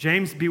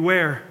 James,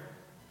 beware.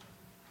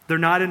 They're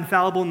not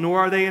infallible, nor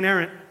are they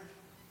inerrant.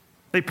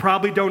 They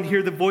probably don't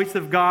hear the voice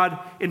of God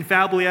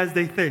infallibly as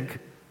they think.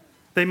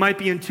 They might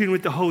be in tune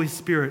with the Holy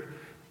Spirit.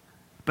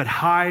 But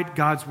hide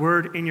God's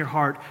word in your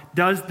heart.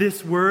 Does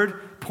this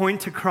word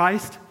point to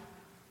Christ?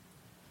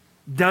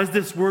 Does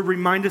this word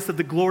remind us of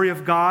the glory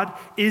of God?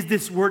 Is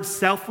this word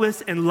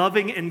selfless and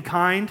loving and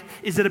kind?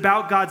 Is it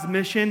about God's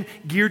mission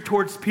geared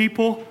towards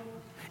people?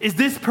 Is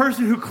this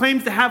person who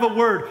claims to have a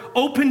word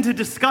open to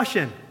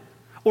discussion?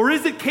 Or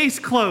is it case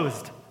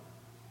closed?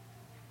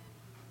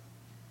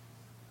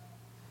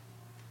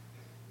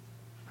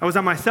 I was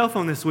on my cell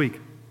phone this week.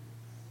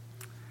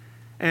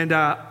 And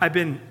I've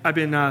been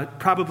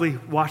probably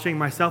watching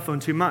my cell phone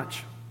too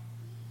much.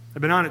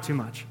 I've been on it too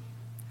much.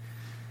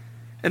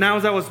 And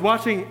as I was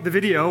watching the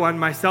video on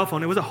my cell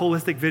phone, it was a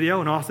holistic video,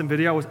 an awesome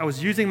video. I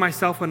was using my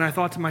cell phone, and I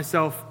thought to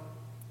myself,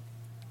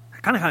 I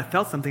kind of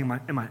felt something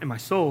in my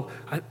soul.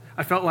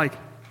 I felt like,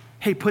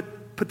 hey, put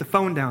the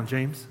phone down,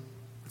 James.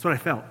 That's what I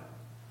felt.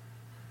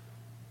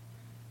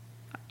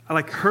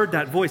 I heard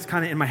that voice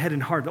kind of in my head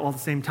and heart all at the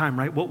same time,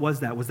 right? What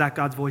was that? Was that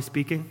God's voice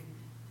speaking?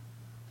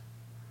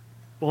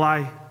 Well,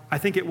 I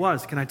think it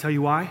was. Can I tell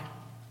you why?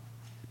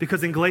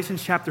 Because in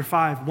Galatians chapter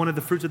 5, one of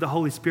the fruits of the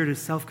Holy Spirit is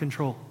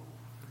self-control.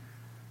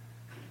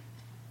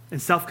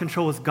 And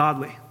self-control is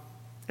godly.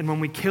 And when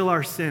we kill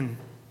our sin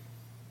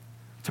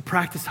to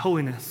practice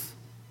holiness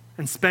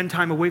and spend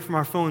time away from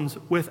our phones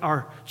with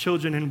our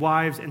children and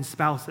wives and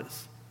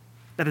spouses,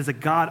 that is a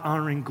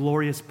God-honoring,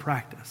 glorious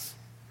practice.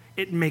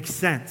 It makes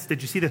sense.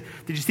 Did you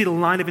see the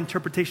line of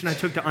interpretation I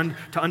took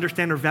to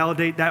understand or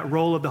validate that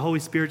role of the Holy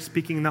Spirit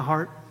speaking in the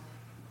heart?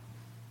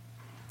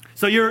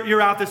 So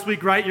you're out this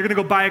week, right? You're going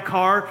to go buy a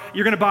car.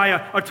 You're going to buy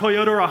a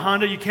Toyota or a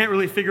Honda. You can't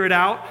really figure it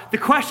out. The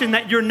question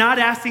that you're not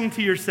asking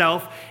to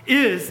yourself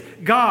is,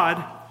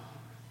 God,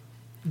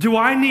 do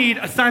I need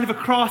a sign of a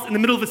cross in the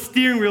middle of a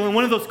steering wheel in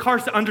one of those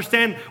cars to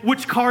understand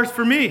which car is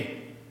for me?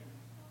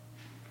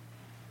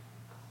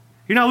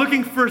 You're not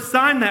looking for a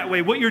sign that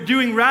way. What you're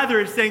doing rather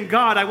is saying,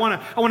 God, I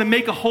want to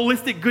make a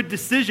holistic good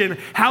decision.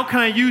 How can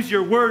I use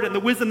your word and the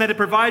wisdom that it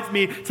provides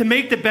me to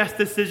make the best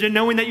decision,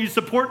 knowing that you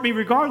support me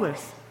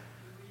regardless?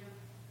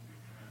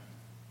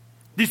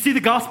 Do you see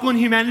the gospel in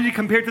humanity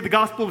compared to the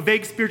gospel of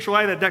vague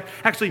spirituality that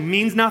actually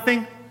means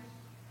nothing?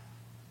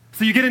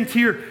 So you get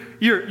into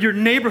your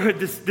neighborhood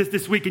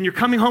this week, and you're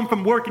coming home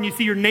from work, and you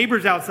see your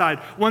neighbors outside,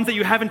 ones that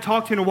you haven't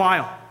talked to in a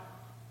while.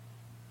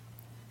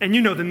 And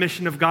you know the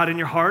mission of God in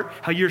your heart,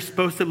 how you're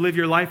supposed to live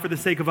your life for the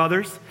sake of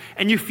others.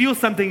 And you feel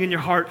something in your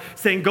heart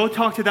saying, go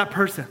talk to that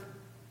person.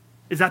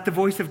 Is that the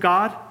voice of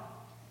God?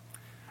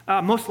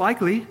 Most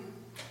likely.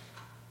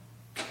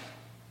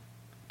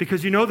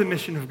 Because you know the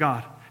mission of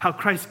God. How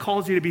Christ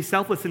calls you to be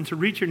selfless and to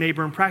reach your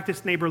neighbor and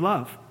practice neighbor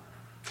love.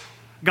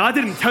 God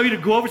didn't tell you to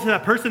go over to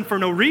that person for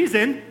no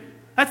reason.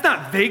 That's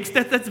not vague.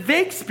 That's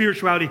vague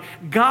spirituality.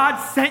 God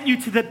sent you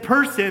to that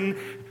person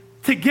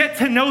to get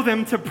to know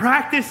them, to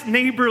practice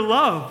neighbor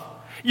love.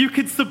 You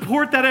could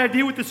support that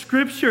idea with the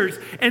scriptures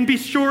and be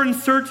sure and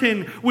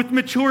certain with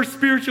mature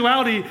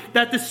spirituality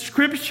that the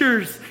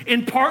scriptures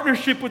in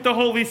partnership with the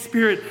Holy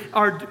Spirit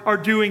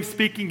are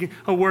speaking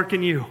a work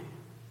in you.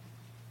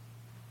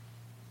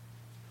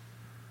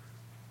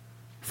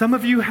 Some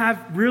of you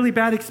have really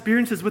bad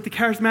experiences with the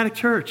charismatic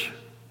church.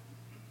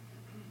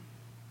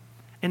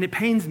 And it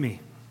pains me.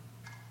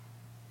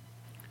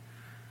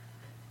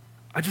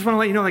 I just want to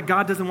let you know that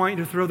God doesn't want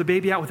you to throw the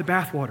baby out with the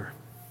bathwater.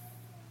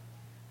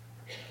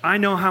 I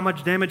know how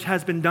much damage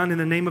has been done in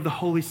the name of the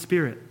Holy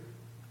Spirit.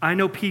 I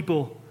know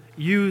people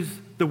use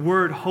the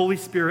word Holy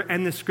Spirit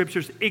and the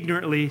scriptures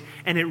ignorantly,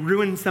 and it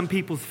ruins some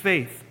people's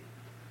faith.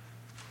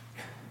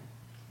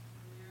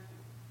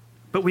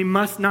 But we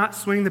must not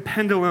swing the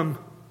pendulum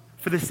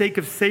for the sake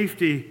of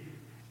safety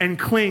and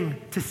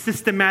cling to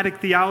systematic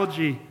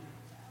theology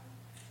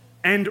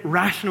and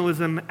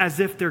rationalism as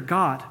if they're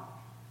God.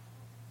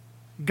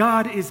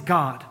 God is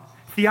God.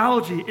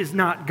 Theology is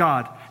not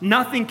God.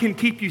 Nothing can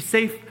keep you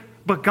safe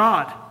but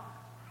God.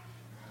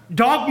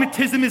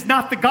 Dogmatism is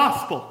not the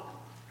gospel.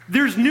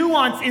 There's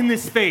nuance in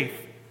this faith.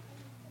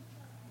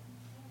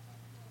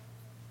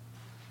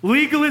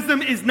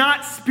 Legalism is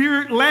not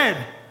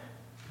spirit-led.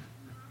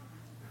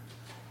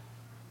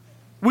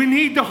 We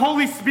need the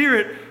Holy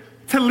Spirit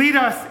to lead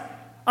us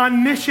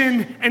on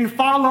mission and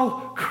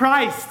follow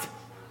Christ.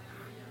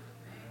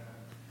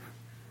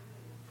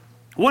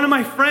 One of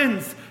my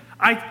friends,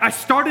 I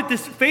started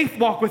this faith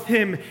walk with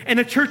him in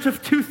a church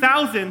of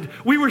 2,000.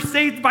 We were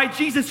saved by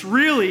Jesus,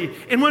 really.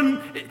 And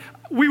when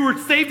we were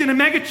saved in a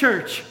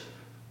megachurch.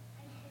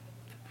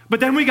 But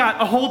then we got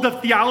a hold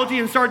of theology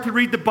and started to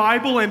read the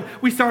Bible, and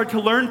we started to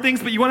learn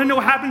things. But you want to know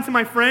what happened to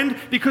my friend?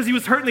 Because he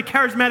was hurt in the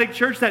charismatic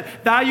church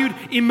that valued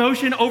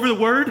emotion over the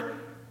word,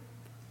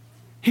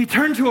 he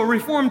turned to a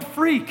reformed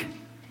freak.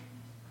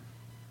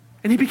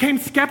 And he became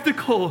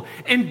skeptical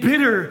and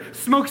bitter,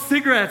 smoked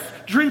cigarettes,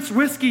 drinks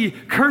whiskey,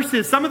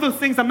 curses. Some of those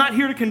things I'm not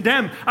here to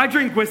condemn. I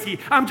drink whiskey.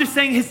 I'm just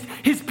saying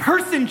his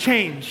person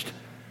changed.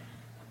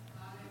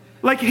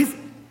 Like his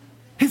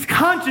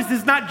conscience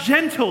is not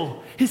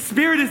gentle. His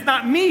spirit is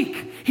not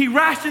meek. He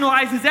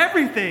rationalizes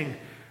everything.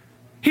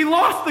 He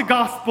lost the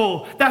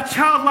gospel, that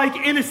childlike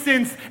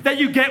innocence that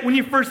you get when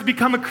you first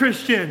become a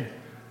Christian.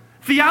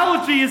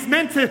 Theology is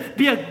meant to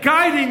be a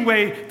guiding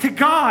way to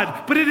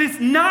God, but it is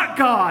not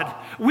God.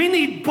 We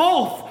need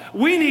both.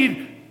 We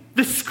need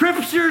the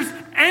scriptures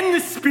and the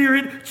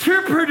Spirit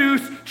to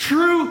produce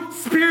true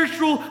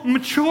spiritual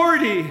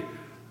maturity.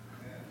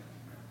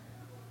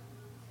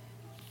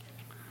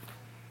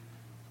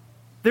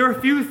 There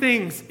are few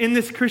things in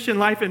this Christian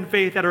life and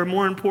faith that are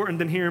more important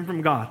than hearing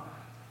from God.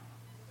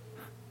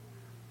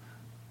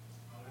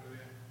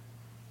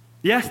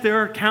 Yes, there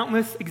are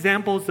countless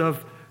examples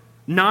of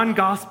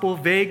non-gospel,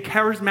 vague,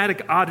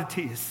 charismatic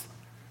oddities.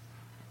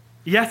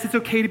 Yes, it's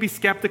okay to be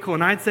skeptical,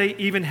 and I'd say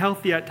even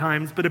healthy at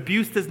times, but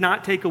abuse does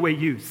not take away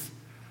use.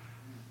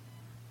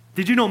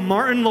 Did you know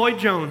Martin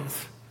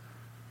Lloyd-Jones,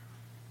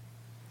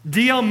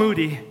 D.L.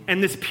 Moody,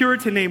 and this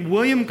Puritan named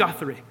William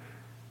Guthrie,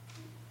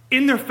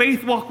 in their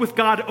faith walk with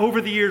God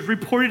over the years,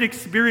 reported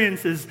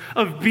experiences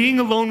of being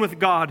alone with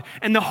God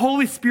and the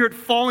Holy Spirit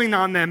falling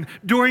on them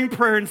during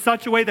prayer in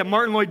such a way that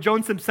Martin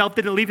Lloyd-Jones himself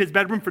didn't leave his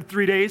bedroom for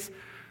 3 days?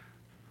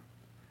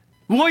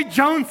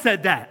 Lloyd-Jones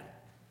said that.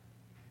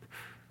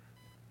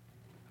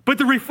 But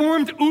the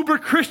reformed uber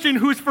Christian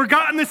who's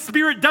forgotten the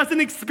Spirit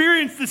doesn't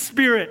experience the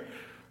Spirit.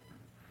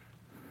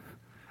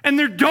 And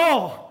they're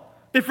dull.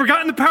 They've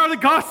forgotten the power of the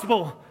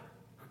gospel.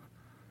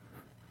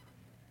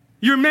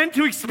 You're meant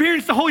to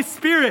experience the Holy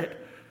Spirit.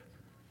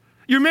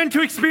 You're meant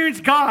to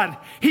experience God.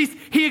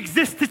 He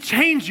exists to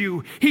change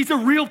you. He's a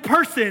real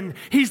person.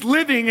 He's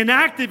living and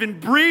active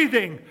and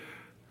breathing.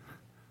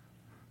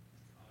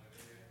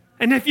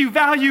 And if you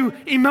value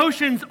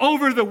emotions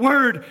over the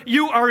word,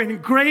 you are in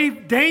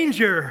grave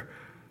danger.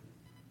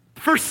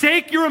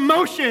 Forsake your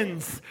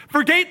emotions.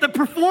 Forget the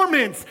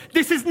performance.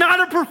 This is not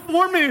a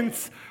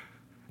performance.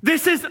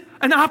 This is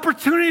an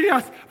opportunity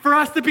for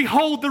us to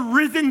behold the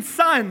risen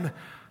Son.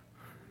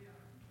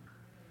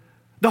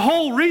 The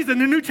whole reason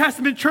the New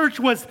Testament church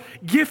was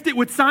gifted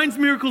with signs,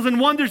 miracles, and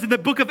wonders in the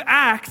book of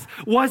Acts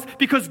was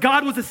because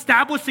God was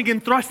establishing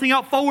and thrusting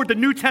out forward the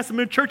New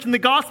Testament church and the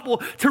gospel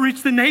to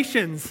reach the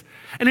nations.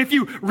 And if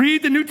you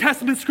read the New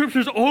Testament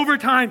scriptures over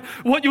time,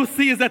 what you'll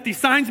see is that these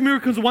signs,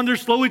 miracles, and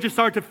wonders slowly just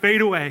start to fade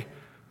away.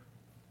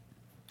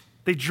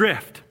 They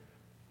drift.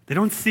 They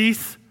don't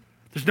cease.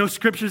 There's no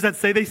scriptures that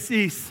say they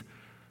cease,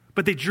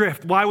 but they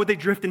drift. Why would they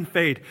drift and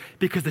fade?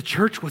 Because the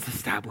church was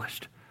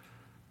established.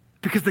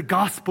 Because the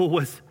gospel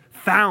was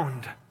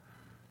found.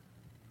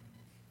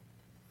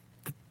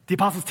 The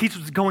apostles'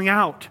 teaching was going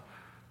out.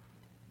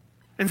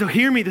 And so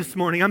hear me this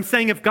morning. I'm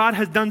saying if God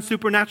has done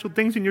supernatural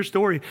things in your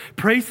story,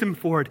 praise him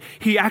for it.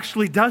 He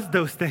actually does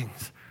those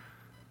things.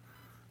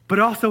 But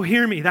also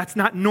hear me, that's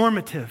not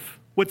normative.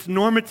 What's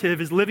normative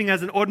is living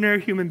as an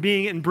ordinary human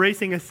being,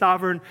 embracing a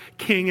sovereign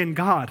king and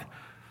God.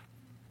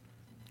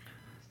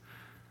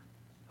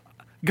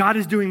 God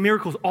is doing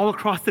miracles all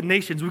across the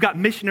nations. We've got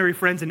missionary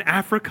friends in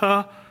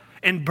Africa,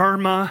 in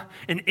Burma,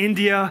 in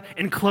India,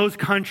 in closed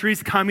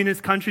countries,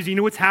 communist countries. You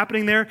know what's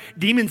happening there?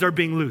 Demons are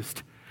being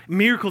loosed.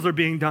 Miracles are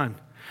being done.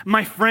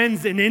 My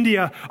friends in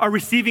India are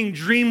receiving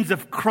dreams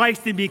of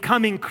Christ and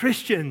becoming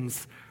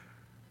Christians.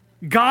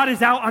 God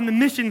is out on the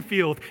mission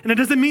field. And it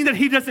doesn't mean that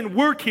he doesn't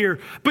work here,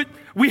 but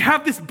we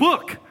have this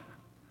book.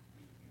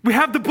 We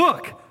have the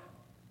book.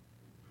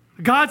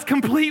 God's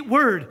complete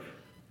word.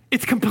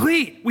 It's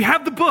complete. We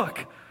have the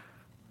book.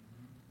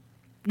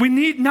 We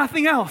need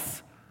nothing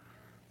else.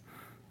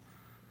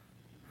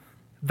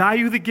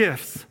 Value the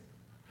gifts.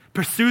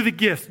 Pursue the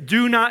gifts.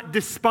 Do not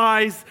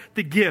despise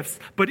the gifts,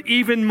 but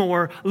even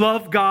more,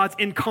 love God's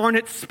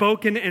incarnate,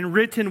 spoken, and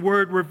written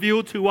word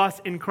revealed to us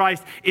in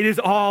Christ. It is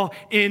all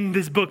in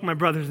this book, my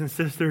brothers and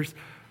sisters.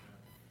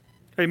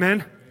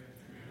 Amen?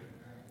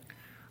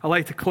 I'd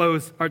like to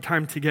close our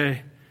time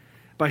today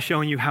by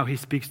showing you how he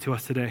speaks to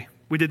us today.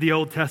 We did the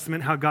Old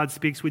Testament, how God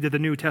speaks. We did the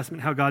New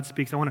Testament, how God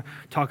speaks. I want to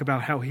talk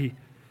about how he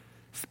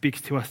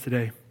speaks to us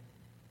today.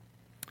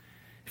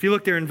 If you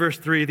look there in verse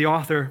 3, the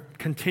author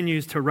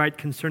continues to write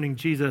concerning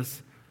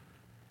Jesus,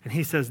 and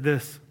he says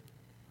this,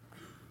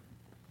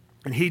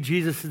 "And he,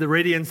 Jesus, is the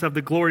radiance of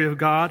the glory of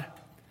God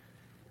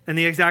and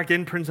the exact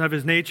imprint of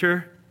his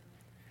nature,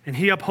 and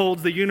he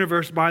upholds the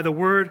universe by the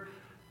word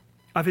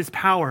of his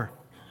power."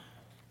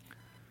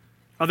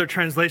 Other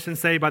translations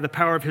say by the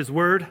power of his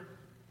word.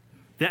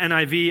 The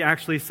NIV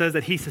actually says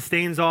that he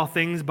sustains all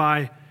things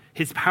by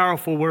his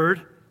powerful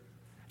word.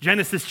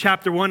 Genesis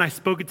chapter 1, I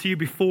spoke it to you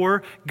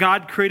before.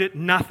 God created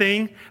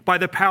nothing by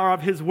the power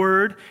of his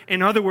word.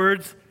 In other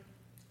words,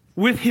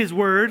 with his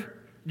word,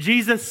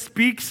 Jesus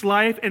speaks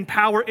life and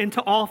power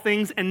into all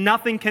things, and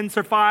nothing can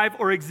survive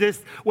or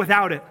exist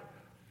without it.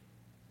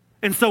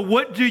 And so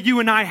what do you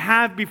and I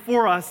have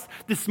before us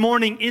this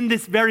morning in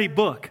this very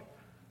book?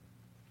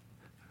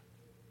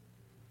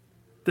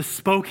 The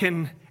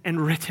spoken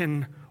and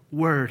written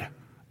word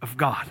of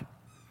God.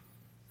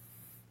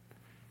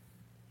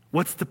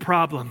 What's the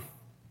problem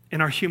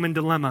in our human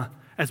dilemma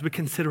as we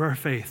consider our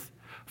faith?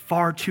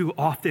 Far too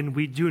often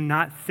we do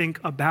not think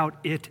about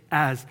it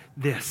as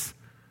this.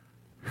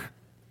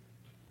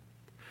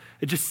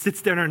 It just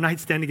sits there in our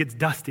nightstand and gets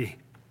dusty.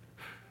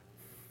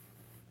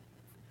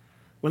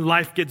 When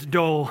life gets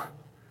dull,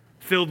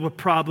 filled with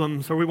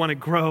problems, or we want to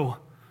grow,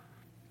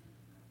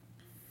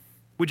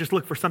 we just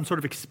look for some sort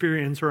of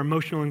experience or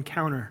emotional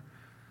encounter.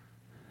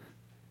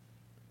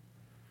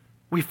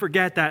 We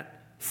forget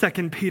that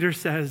 2 Peter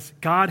says,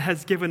 God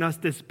has given us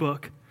this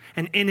book,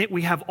 and in it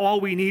we have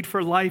all we need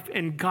for life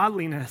and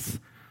godliness.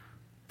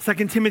 2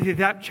 Timothy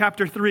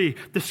chapter 3,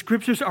 the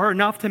scriptures are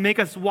enough to make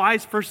us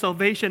wise for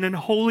salvation and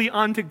holy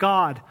unto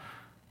God.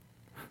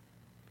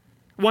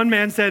 One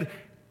man said,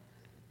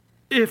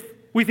 if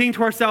we think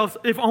to ourselves,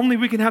 if only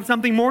we can have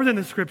something more than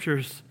the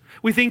scriptures.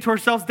 We think to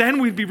ourselves,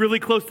 then we'd be really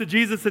close to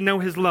Jesus and know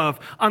his love.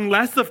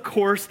 Unless, of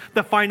course,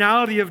 the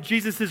finality of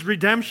Jesus'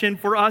 redemption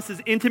for us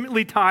is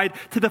intimately tied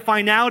to the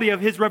finality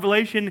of his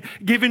revelation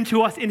given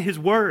to us in his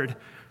word.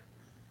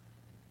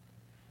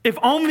 If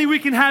only we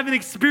can have an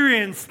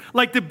experience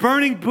like the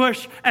burning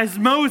bush as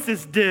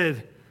Moses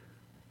did.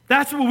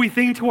 That's what we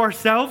think to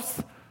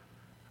ourselves.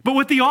 But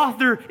what the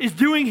author is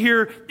doing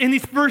here in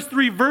these first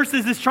 3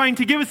 verses is trying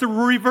to give us a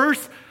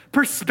reverse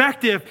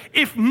perspective.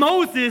 If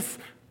Moses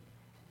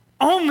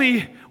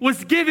only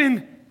was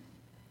given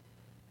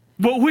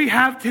what we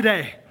have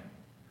today,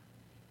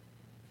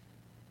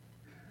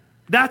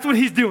 that's what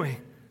he's doing.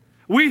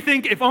 We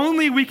think if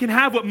only we can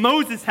have what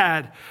Moses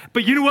had.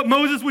 But you know what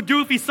Moses would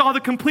do if he saw the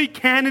complete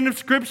canon of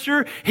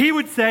Scripture? He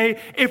would say,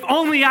 if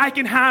only I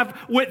can have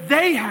what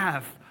they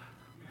have.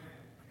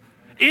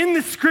 In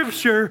the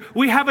Scripture,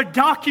 we have a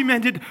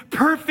documented,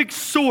 perfect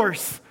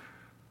source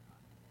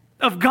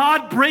of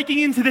God breaking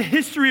into the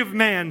history of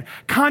man,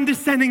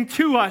 condescending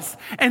to us,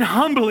 and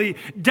humbly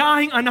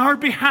dying on our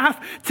behalf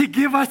to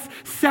give us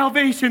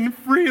salvation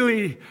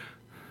freely.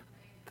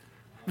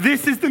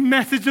 This is the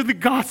message of the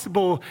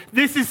gospel.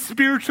 This is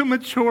spiritual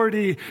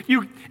maturity.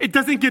 It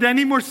doesn't get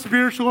any more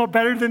spiritual or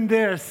better than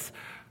this.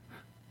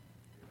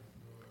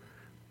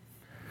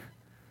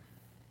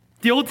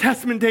 The Old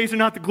Testament days are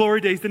not the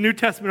glory days. The New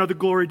Testament are the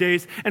glory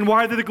days. And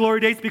why are they the glory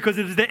days? Because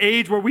it is the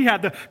age where we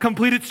have the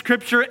completed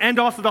Scripture and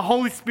also the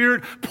Holy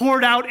Spirit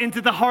poured out into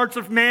the hearts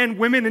of man,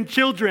 women, and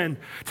children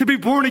to be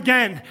born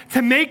again,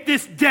 to make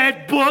this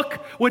dead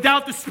book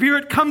without the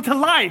Spirit come to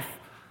life.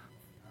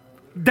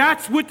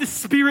 That's what the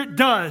Spirit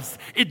does.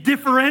 It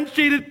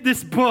differentiated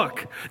this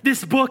book.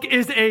 This book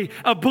is a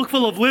book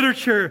full of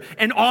literature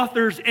and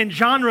authors and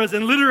genres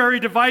and literary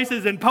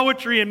devices and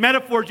poetry and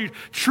metaphors. You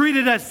treat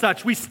it as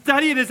such. We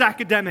study it as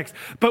academics,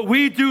 but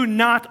we do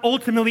not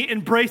ultimately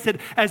embrace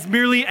it as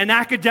merely an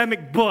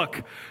academic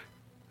book.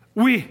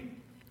 We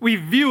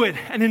view it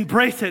and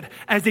embrace it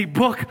as a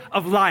book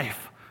of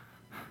life.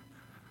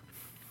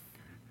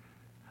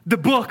 The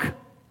book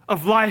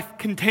of life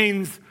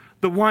contains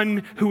the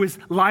one who is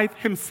life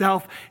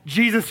himself,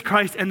 Jesus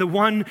Christ, and the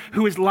one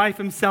who is life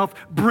himself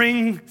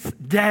brings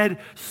dead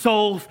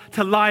souls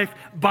to life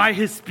by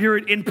his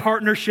Spirit in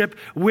partnership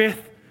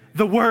with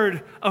the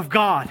Word of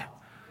God.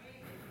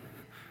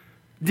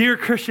 Dear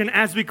Christian,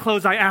 as we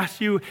close, I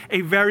ask you a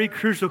very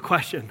crucial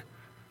question.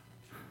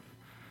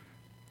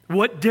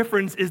 What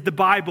difference is the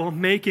Bible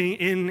making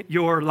in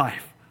your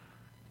life?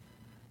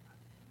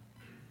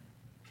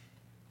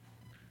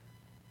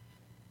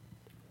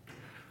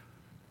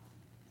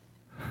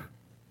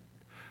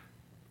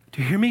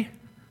 Do you hear me?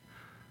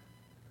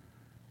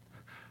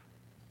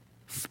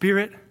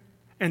 Spirit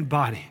and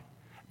body.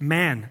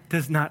 Man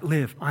does not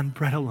live on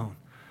bread alone,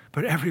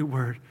 but every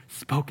word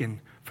spoken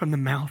from the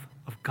mouth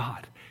of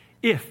God.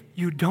 If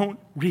you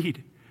don't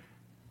read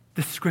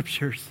the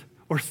Scriptures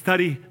or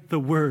study the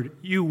Word,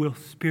 you will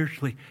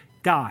spiritually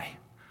die.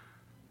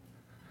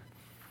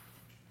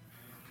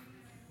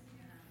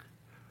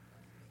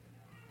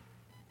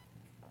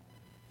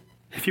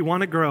 If you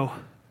want to grow,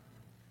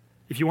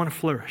 if you want to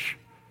flourish,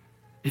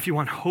 if you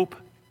want hope,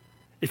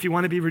 if you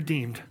want to be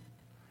redeemed,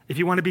 if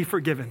you want to be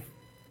forgiven,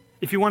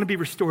 if you want to be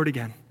restored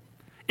again,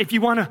 if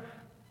you want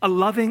a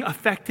loving,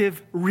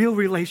 effective, real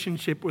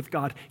relationship with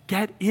God,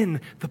 get in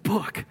the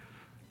book.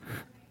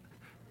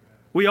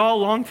 We all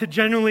long to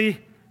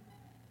genuinely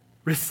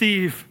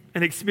receive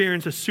and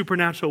experience a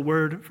supernatural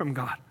word from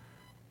God.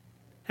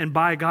 And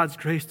by God's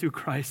grace through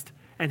Christ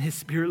and his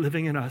Spirit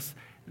living in us,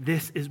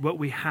 this is what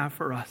we have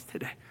for us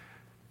today.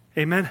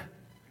 Amen?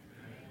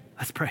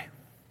 Let's pray.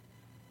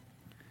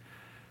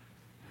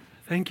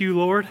 Thank you,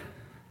 Lord.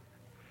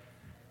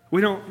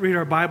 We don't read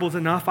our Bibles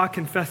enough. I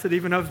confess it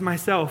even of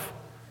myself.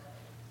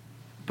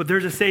 But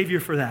there's a Savior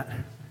for that,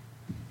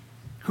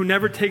 who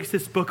never takes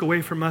this book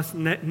away from us,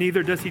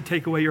 neither does he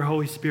take away your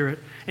Holy Spirit,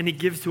 and he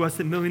gives to us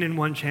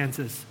 1,000,001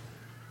 chances.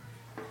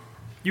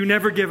 You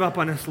never give up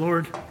on us,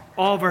 Lord.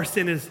 All of our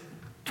sin is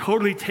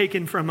totally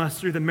taken from us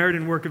through the merit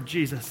and work of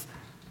Jesus.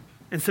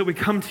 And so we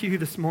come to you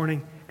this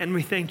morning, and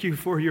we thank you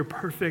for your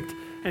perfect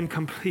and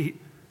complete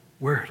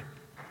word.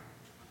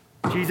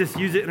 Jesus,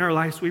 use it in our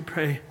lives, we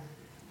pray.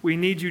 We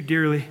need you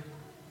dearly.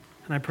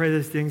 And I pray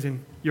these things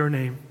in your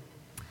name.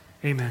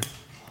 Amen.